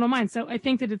too on Criminal Minds. So I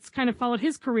think that it's kind of followed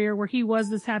his career, where he was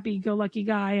this happy-go-lucky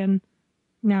guy, and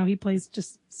now he plays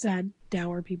just sad,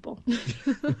 dour people.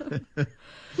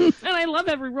 And I love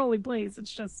every role he plays.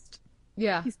 It's just,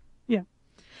 yeah.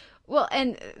 Well,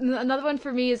 and another one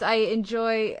for me is I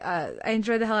enjoy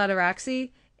the hell out of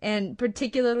Roxy. And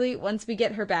particularly once we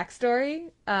get her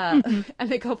backstory, and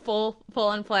they go full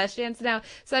on Flashdance now.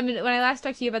 So I mean, when I last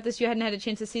talked to you about this, you hadn't had a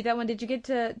chance to see that one. Did you get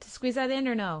to squeeze that in,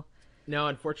 or no? No,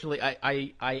 unfortunately,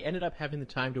 I ended up having the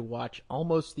time to watch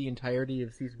almost the entirety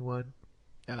of season 1,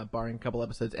 barring a couple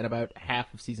episodes, and about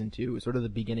half of season 2, sort of the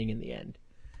beginning and the end.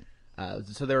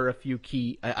 So there are a few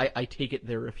key. I take it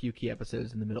there are a few key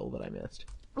episodes in the middle that I missed.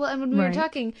 Well, and when we were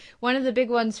talking, one of the big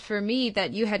ones for me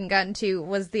that you hadn't gotten to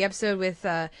was the episode with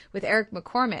Eric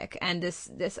McCormick and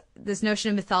this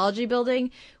notion of mythology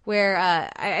building, where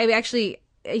I actually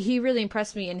he really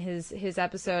impressed me in his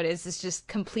episode as this just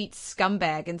complete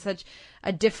scumbag and such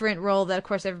a different role that, of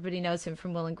course, everybody knows him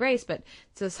from Will and Grace, but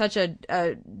it's such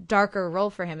a darker role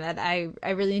for him that I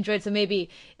really enjoyed. So maybe,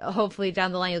 hopefully,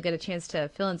 down the line you'll get a chance to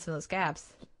fill in some of those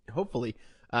gaps. Hopefully.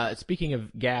 Speaking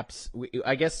of gaps,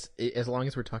 I guess as long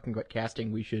as we're talking about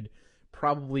casting, we should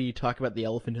probably talk about the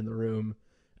elephant in the room,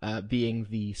 being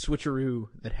the switcheroo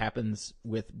that happens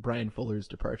with Brian Fuller's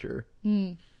departure.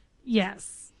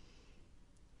 Yes.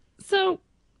 So,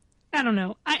 I don't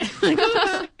know. I go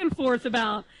back and forth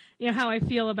about how I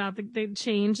feel about the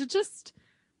change. It just,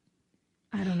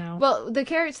 I don't know. Well, the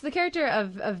character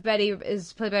of Betty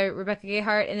is played by Rebecca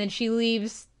Gayheart, and then she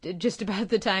leaves just about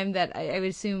the time that I would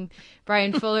assume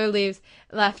Brian Fuller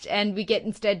left, and we get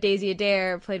instead Daisy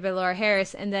Adair, played by Laura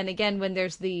Harris, and then again when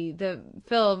there's the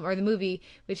film or the movie,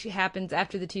 which happens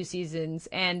after the 2 seasons,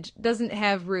 and doesn't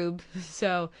have Rube,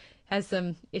 so has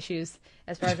some issues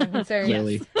as far as I'm concerned.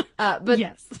 Clearly. But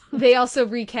yes. They also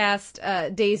recast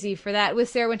Daisy for that with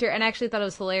Sarah Winter, and I actually thought it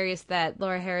was hilarious that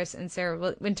Laura Harris and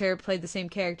Sarah Winter played the same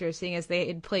characters, seeing as they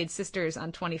had played sisters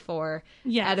on 24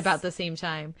 at about the same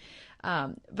time.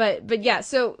 But yeah,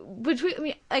 so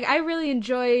I really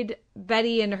enjoyed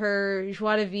Betty and her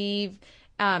joie de vivre,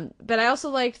 but I also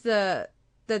liked the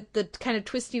kind of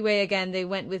twisty way again they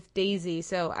went with Daisy.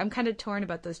 So I'm kind of torn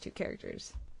about those two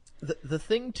characters. The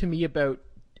thing to me about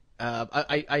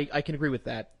I can agree with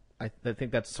that. I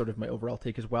think that's sort of my overall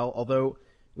take as well. Although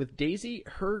with Daisy,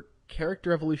 her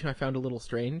character evolution I found a little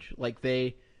strange. Like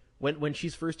when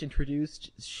she's first introduced,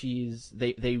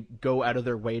 they go out of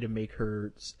their way to make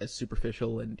her as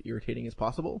superficial and irritating as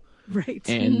possible. Right.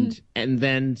 And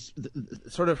then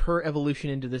sort of her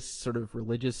evolution into this sort of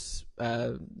religiously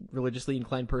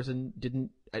inclined person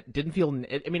didn't feel.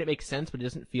 I mean, it makes sense, but it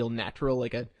doesn't feel natural,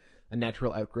 like a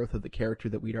natural outgrowth of the character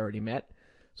that we'd already met.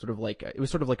 Sort of like it was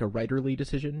sort of like a writerly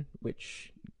decision,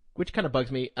 which kind of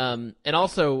bugs me. And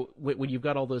also when you've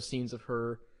got all those scenes of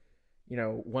her,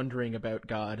 wondering about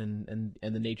God and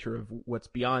the nature of what's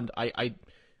beyond, I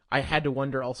had to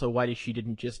wonder also why she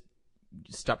didn't just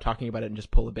stop talking about it and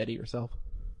just pull a Betty herself.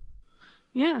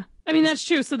 Yeah, I mean that's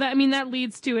true. So that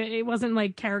leads to it. It wasn't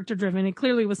like character driven. It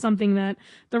clearly was something that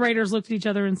the writers looked at each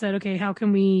other and said, "Okay, how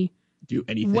can we do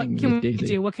anything? What can we Daisy?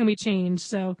 do? What can we change?"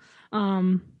 So,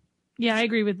 yeah, I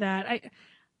agree with that.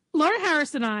 Laura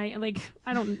Harris and I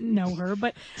don't know her,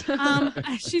 but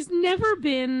she's never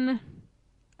been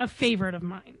a favorite of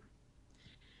mine.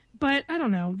 But I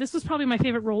don't know. This was probably my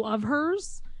favorite role of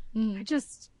hers. The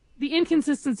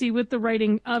inconsistency with the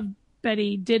writing of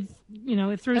Betty did,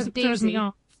 it throws me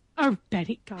off. Oh,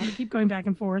 Betty. God, I keep going back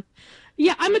and forth.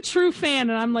 Yeah, I'm a true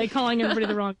fan, and I'm calling everybody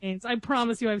the wrong names. I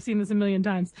promise you I've seen this a million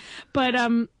times. But,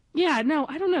 yeah, no,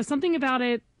 I don't know. Something about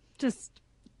it just,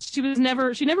 she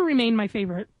never remained my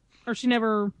favorite. Or she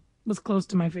never was close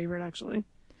to my favorite, actually.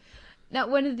 Now,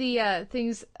 one of the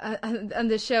things on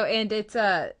the show, and it's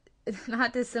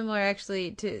not dissimilar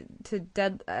actually to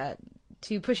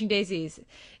Pushing Daisies,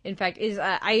 in fact, is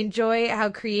I enjoy how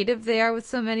creative they are with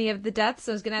so many of the deaths.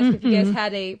 So I was going to ask if you guys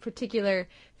had a particular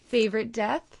favorite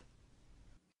death.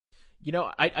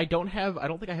 I don't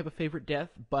think I have a favorite death,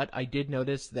 but I did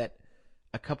notice that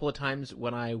a couple of times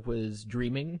when I was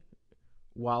dreaming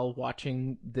while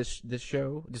watching this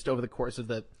show, just over the course of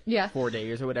the 4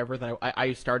 days or whatever, that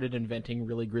I started inventing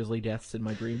really grisly deaths in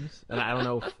my dreams, and I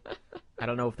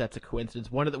don't know if that's a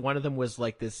coincidence. One of them was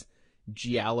like this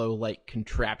giallo-like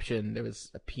contraption. There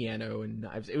was a piano and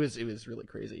knives. It was really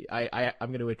crazy. I'm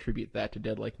going to attribute that to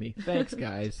Dead Like Me. Thanks,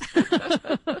 guys.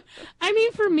 I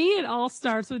mean, for me, it all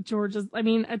starts with George's. I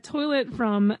mean, a toilet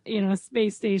from a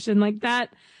space station like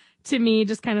that. To me,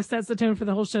 just kind of sets the tone for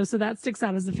the whole show, so that sticks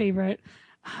out as a favorite.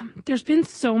 There's been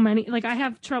so many. I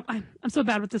have trouble. I'm so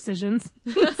bad with decisions.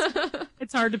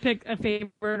 It's hard to pick a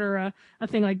favorite or a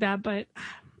thing like that, but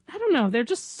I don't know. They're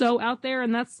just so out there,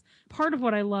 and that's part of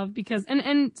what I love because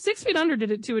and 6 Feet Under did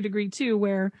it to a degree too,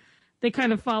 where they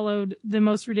kind of followed the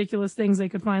most ridiculous things they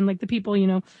could find. Like the people,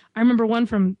 I remember one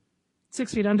from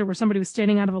 6 Feet Under where somebody was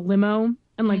standing out of a limo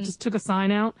and just took a sign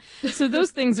out. So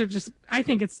those things are just, I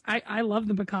think I love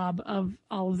the macabre of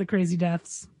all of the crazy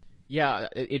deaths. Yeah,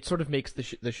 it sort of makes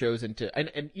the shows into,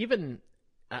 and even,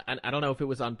 I don't know if it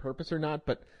was on purpose or not,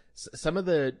 but some of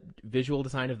the visual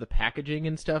design of the packaging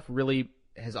and stuff really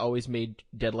has always made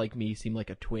Dead Like Me seem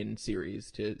like a twin series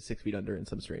to 6 Feet Under in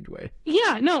some strange way.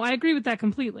 Yeah, no, I agree with that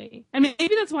completely. I mean,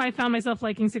 maybe that's why I found myself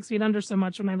liking 6 Feet Under so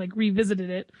much when I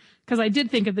revisited it, because I did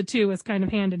think of the two as kind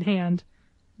of hand in hand,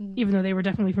 even though they were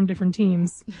definitely from different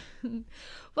teams.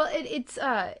 Well,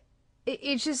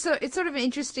 it's just it's sort of an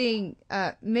interesting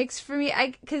mix for me,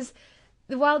 because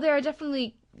while there are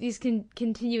definitely these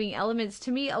continuing elements.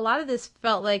 To me, a lot of this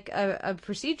felt like a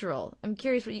procedural. I'm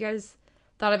curious what you guys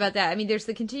thought about that. I mean, there's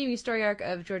the continuing story arc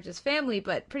of George's family,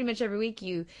 but pretty much every week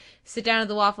you sit down at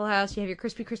the Waffle House, you have your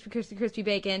crispy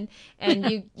bacon,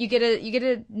 and you get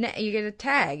a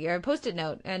tag or a Post-it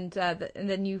note, and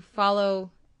then you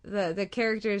follow the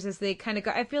characters as they kind of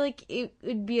go. I feel like it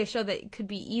would be a show that could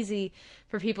be easy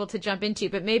for people to jump into,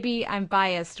 but maybe I'm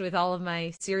biased with all of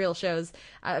my serial shows.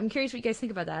 I'm curious what you guys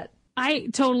think about that. I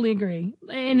totally agree.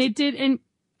 And it did, and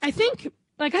I think,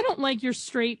 like, I don't like your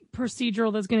straight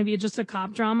procedural that's going to be just a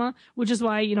cop drama, which is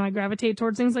why, I gravitate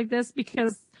towards things like this,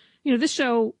 because, this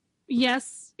show,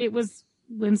 yes, it was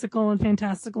whimsical and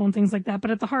fantastical and things like that,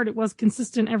 but at the heart, it was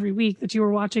consistent every week that you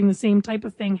were watching the same type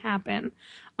of thing happen.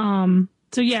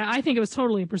 So yeah, I think it was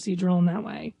totally a procedural in that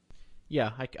way.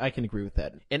 Yeah, I can agree with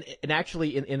that. And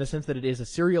actually, in the sense that it is a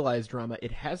serialized drama,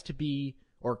 it has to be,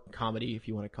 or comedy, if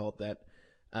you want to call it that,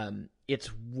 it's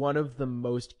one of the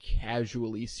most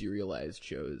casually serialized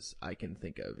shows I can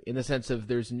think of, in the sense of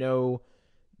there's no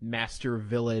master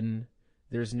villain,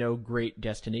 there's no great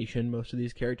destination most of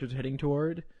these characters are heading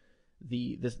toward.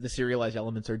 The serialized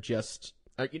elements are just,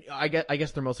 I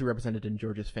guess they're mostly represented in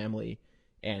George's family,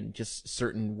 and just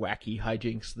certain wacky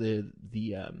hijinks the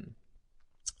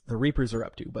Reapers are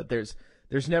up to, but there's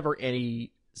never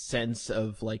any sense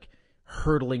of like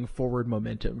hurtling forward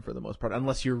momentum for the most part,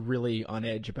 unless you're really on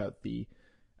edge about the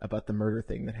murder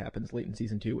thing that happens late in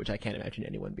season 2, which I can't imagine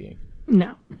anyone being.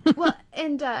 No. Well,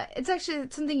 and it's actually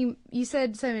something you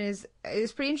said, Simon, is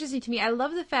pretty interesting to me. I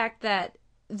love the fact that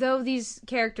though these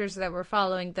characters that we're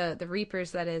following, the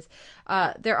Reapers, that is,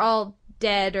 they're all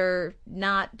dead or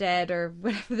not dead or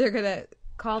whatever they're gonna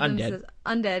call themselves,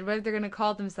 undead, whatever they're gonna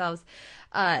call themselves.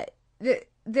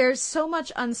 There's so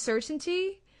much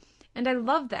uncertainty, and I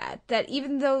love that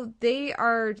even though they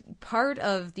are part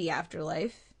of the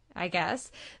afterlife, I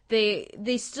guess,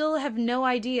 they still have no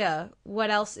idea what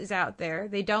else is out there.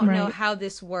 They don't know how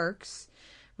this works.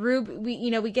 Rube,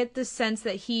 we get the sense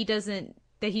that he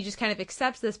just kind of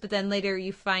accepts this, but then later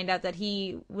you find out that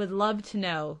he would love to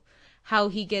know how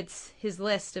he gets his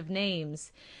list of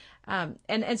names.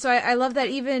 And so I love that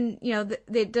even,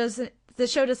 the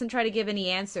show doesn't try to give any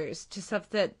answers to stuff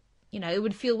that, it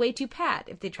would feel way too pat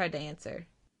if they tried to answer.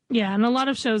 Yeah, and a lot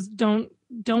of shows don't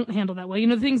handle that well.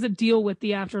 The things that deal with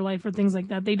the afterlife or things like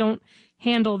that, they don't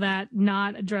handle that,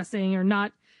 not addressing or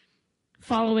not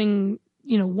following,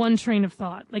 one train of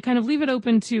thought. They kind of leave it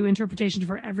open to interpretation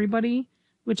for everybody,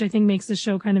 which I think makes the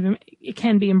show it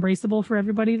can be embraceable for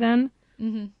everybody then.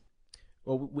 Mm-hmm.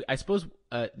 Well, I suppose,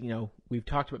 we've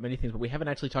talked about many things, but we haven't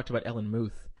actually talked about Ellen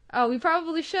Muth. Oh, we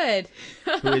probably should.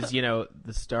 Who is, the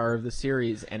star of the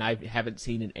series, and I haven't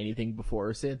seen in anything before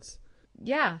or since.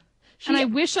 Yeah. And I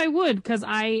wish I would, because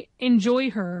I enjoy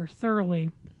her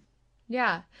thoroughly.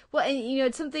 Yeah. Well, and,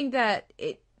 it's something that,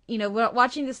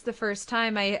 watching this the first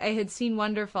time, I had seen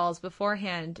Wonder Falls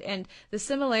beforehand, and the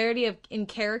similarity in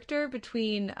character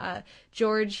between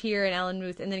George here and Ellen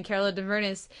Muth, and then Carla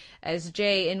DeVernis as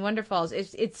Jay in Wonder Falls,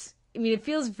 it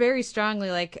feels very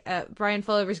strongly like Brian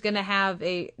Fuller's going to have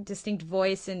a distinct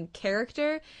voice and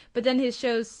character, but then his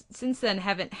shows since then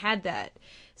haven't had that.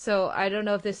 So I don't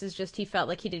know if this is just he felt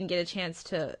like he didn't get a chance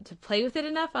to play with it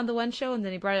enough on the one show, and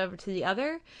then he brought it over to the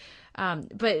other.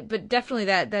 But definitely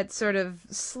that sort of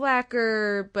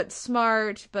slacker but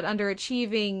smart but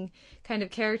underachieving kind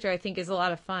of character, I think, is a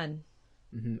lot of fun.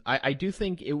 Mm-hmm. I do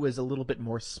think it was a little bit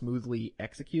more smoothly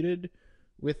executed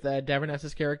with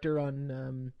Daverness's character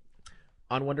on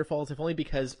Wonder Falls, if only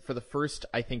because for the first,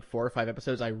 I think, 4 or 5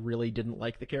 episodes, I really didn't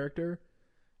like the character.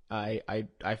 I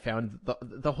found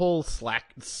the whole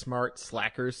smart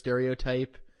slacker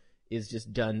stereotype is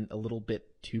just done a little bit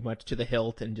too much to the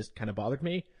hilt and just kind of bothered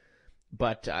me.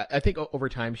 But I think over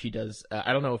time she does.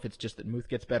 I don't know if it's just that Muth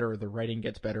gets better or the writing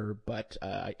gets better, but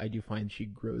I do find she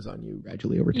grows on you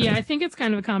gradually over time. Yeah, I think it's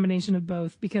kind of a combination of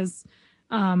both, because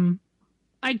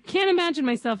I can't imagine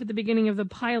myself at the beginning of the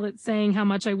pilot saying how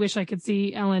much I wish I could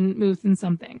see Ellen Muth in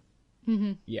something.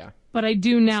 Mm-hmm. Yeah. But I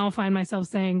do now find myself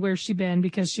saying, where's she been?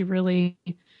 Because she really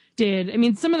did. I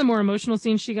mean, some of the more emotional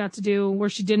scenes she got to do where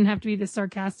she didn't have to be this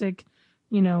sarcastic,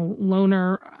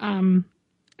 loner.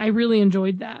 I really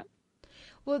enjoyed that.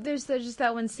 Well, there's just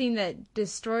that one scene that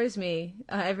destroys me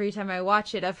every time I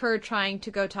watch it, of her trying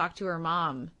to go talk to her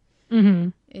mom. Mm-hmm.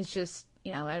 It's just,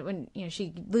 when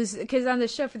she loses, because on the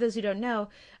show, for those who don't know,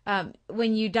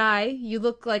 when you die, you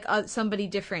look like somebody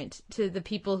different to the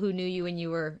people who knew you when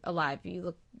you were alive. You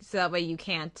look so that way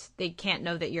they can't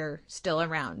know that you're still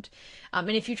around. And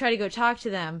if you try to go talk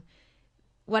to them,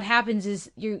 what happens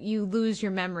is you lose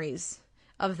your memories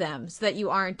of them, so that you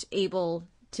aren't able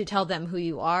to tell them who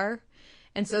you are.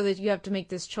 And so that you have to make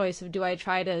this choice of, do I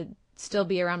try to still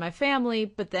be around my family,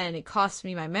 but then it costs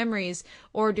me my memories,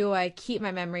 or do I keep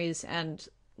my memories and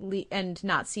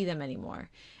not see them anymore?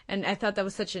 And I thought that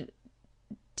was such a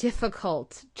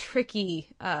difficult, tricky,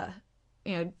 thing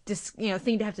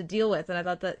to have to deal with. And I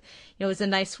thought that, it was a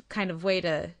nice kind of way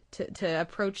to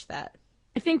approach that.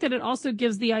 I think that it also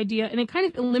gives the idea, and it kind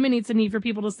of eliminates the need for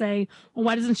people to say, well,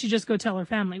 why doesn't she just go tell her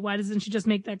family? Why doesn't she just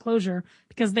make that closure?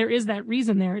 Because there is that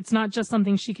reason there. It's not just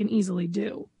something she can easily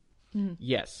do. Mm-hmm.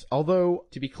 Yes. Although,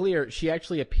 to be clear, she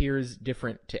actually appears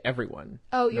different to everyone.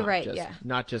 Oh, you're right, yeah.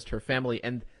 Not just her family.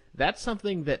 And that's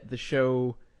something that the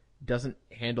show doesn't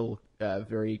handle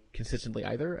very consistently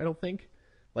either, I don't think.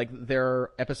 Like, there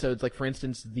are episodes, like, for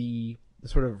instance, the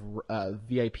sort of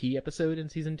VIP episode in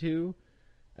season 2,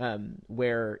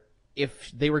 where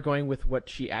if they were going with what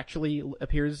she actually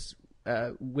appears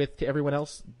with to everyone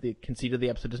else, the conceit of the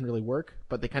episode doesn't really work,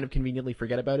 but they kind of conveniently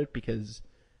forget about it because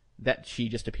that she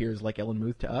just appears like Ellen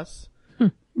Muth to us.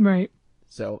 Right.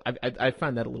 So I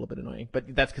find that a little bit annoying,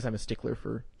 but that's because I'm a stickler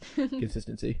for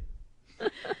consistency.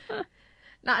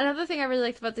 Now, another thing I really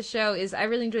liked about the show is I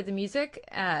really enjoyed the music,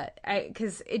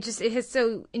 because it has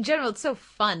in general, it's so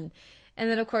fun. And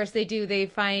then, of course, they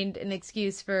find an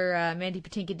excuse for Mandy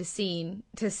Patinkin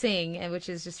to sing, and which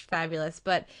is just fabulous.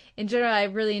 But in general, I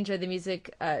really enjoyed the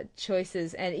music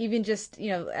choices, and even just,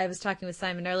 I was talking with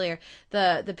Simon earlier,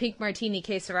 the Pink Martini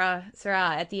Que Sera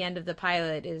at the end of the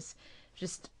pilot is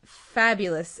just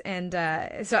fabulous, and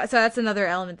so that's another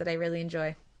element that I really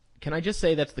enjoy. Can I just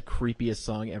say that's the creepiest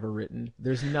song ever written?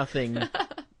 There's nothing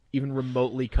even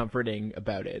remotely comforting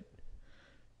about it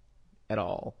at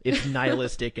all. It's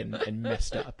nihilistic and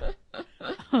messed up.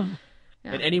 Yeah.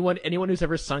 And anyone who's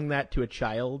ever sung that to a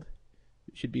child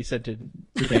should be sent to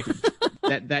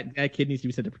that kid needs to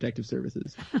be sent to protective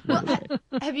services. Well,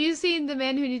 have you seen The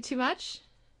Man Who Knew Too Much?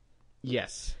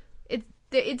 Yes.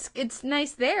 It's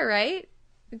nice there, right?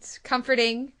 It's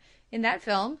comforting in that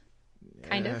film,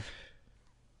 kind of.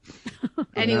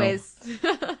 Anyways.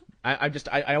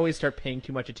 I always start paying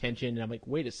too much attention, and I'm like,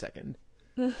 wait a second.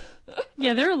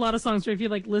 Yeah, there are a lot of songs where if you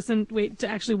wait to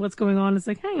actually what's going on, it's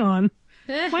like, hang on,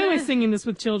 why am I singing this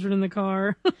with children in the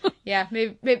car? Yeah,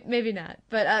 maybe not.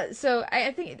 But so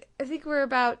I think we're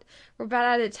about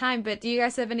out of time. But do you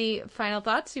guys have any final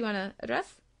thoughts you want to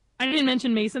address? I didn't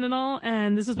mention Mason at all,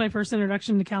 and this was my first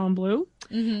introduction to Callum Blue,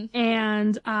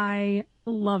 and I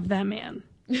love that man.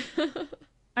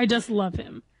 I just love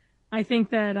him. I think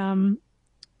that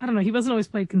I don't know, he wasn't always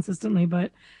played consistently,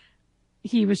 but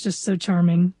he was just so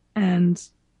charming, and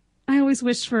I always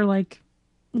wished for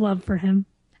love for him.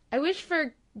 I wish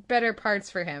for better parts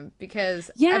for him,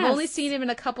 because Yes. I've only seen him in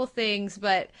a couple things,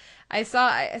 but I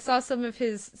saw some of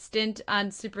his stint on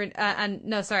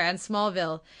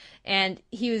Smallville, and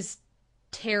he was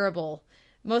terrible,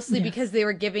 mostly because they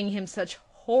were giving him such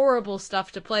horrible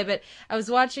stuff to play. But I was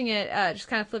watching it, just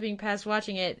kind of flipping past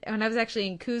watching it, when I was actually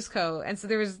in Cuzco, and so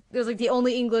there was like the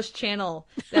only English channel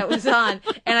that was on,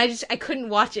 and I couldn't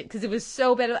watch it because it was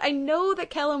so bad. I know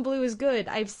that Callum Blue is good.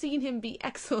 I've seen him be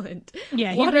excellent.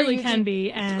 Yeah, What he are really you can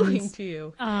be. And doing to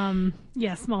you?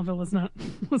 Yeah, Smallville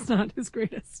was not his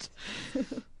greatest.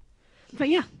 But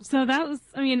yeah, so that was.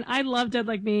 I mean, I love Dead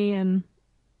Like Me, and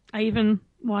I even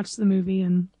watched the movie.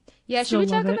 And yeah, should we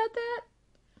talk about that?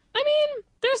 I mean,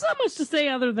 there's not much to say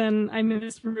other than I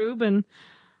miss Rube, and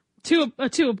to a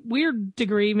weird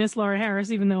degree, miss Laura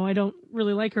Harris, even though I don't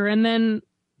really like her. And then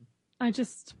I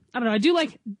don't know. I do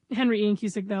like Henry Ian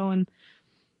Cusick though, and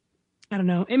I don't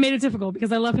know. It made it difficult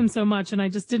because I love him so much, and I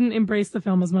just didn't embrace the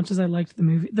film as much as I liked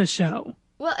the show.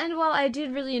 Well, and while I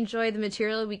did really enjoy the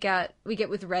material we get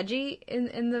with Reggie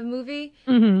in the movie,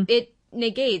 it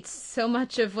negates so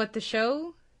much of what the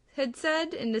show had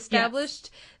said and established,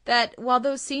 that while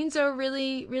those scenes are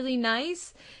really, really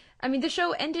nice, I mean, the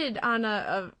show ended on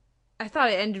I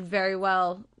thought it ended very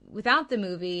well without the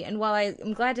movie, and while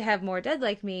I'm glad to have more Dead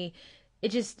Like Me, I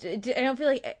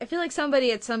feel like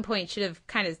somebody at some point should have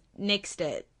kind of nixed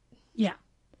it. Yeah.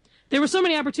 There were so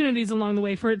many opportunities along the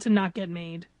way for it to not get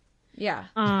made. Yeah.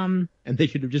 And they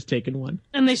should have just taken one.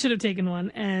 And they should have taken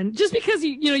one. And just because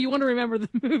you want to remember the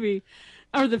movie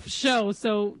or the show,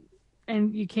 so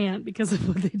and you can't because of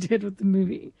what they did with the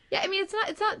movie. Yeah, I mean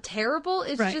it's not terrible.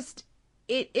 It's just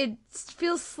it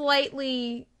feels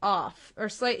slightly off, or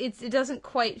it doesn't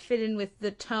quite fit in with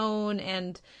the tone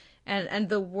and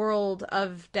the world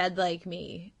of Dead Like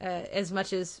Me as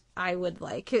much as I would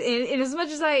like. And as much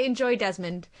as I enjoy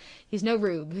Desmond, he's no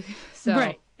Rube. So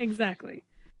right, exactly.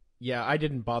 Yeah, I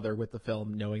didn't bother with the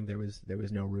film knowing there was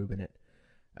no Rube in it.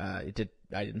 I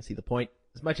didn't see the point.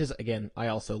 As much as, again, I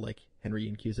also like Henry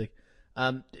Ian Cusick.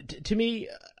 To me,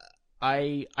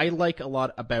 I like a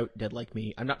lot about Dead Like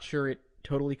Me. I'm not sure it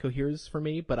totally coheres for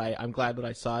me, but I'm glad that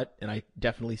I saw it, and I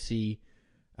definitely see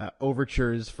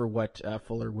overtures for what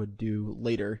Fuller would do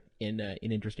later in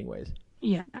interesting ways.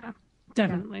 Yeah,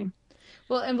 definitely.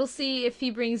 Well, and we'll see if he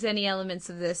brings any elements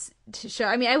of this to show.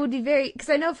 I mean, I would be because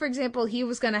I know, for example, he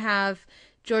was going to have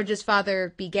George's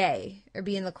father be gay or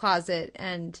be in the closet,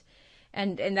 and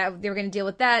that they were going to deal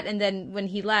with that. And then when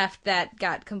he left, that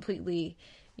got completely,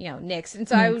 nixed. And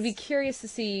so I would be curious to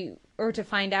see or to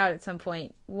find out at some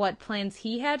point what plans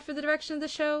he had for the direction of the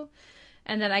show.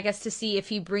 And then I guess to see if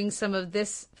he brings some of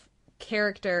this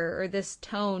character or this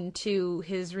tone to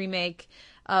his remake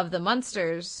of The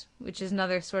Munsters, which is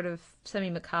another sort of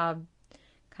semi-macabre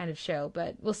kind of show.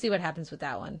 But we'll see what happens with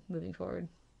that one moving forward.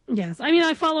 Yes. I mean,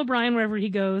 I follow Brian wherever he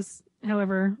goes,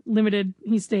 however limited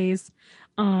he stays.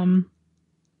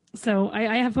 So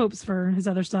I have hopes for his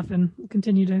other stuff and will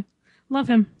continue to love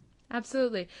him.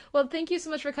 Absolutely. Well, thank you so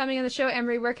much for coming on the show,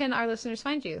 Emery. Where can our listeners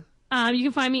find you? You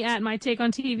can find me at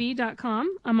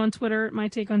mytakeontv.com. I'm on Twitter at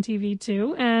mytakeontv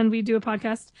too. And we do a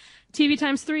podcast,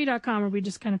 tvtimes3.com, where we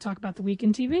just kind of talk about the week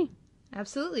in TV.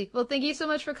 Absolutely. Well, thank you so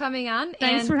much for coming on.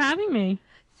 Thanks for having me.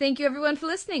 Thank you, everyone, for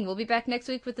listening. We'll be back next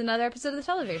week with another episode of The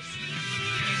Televerse.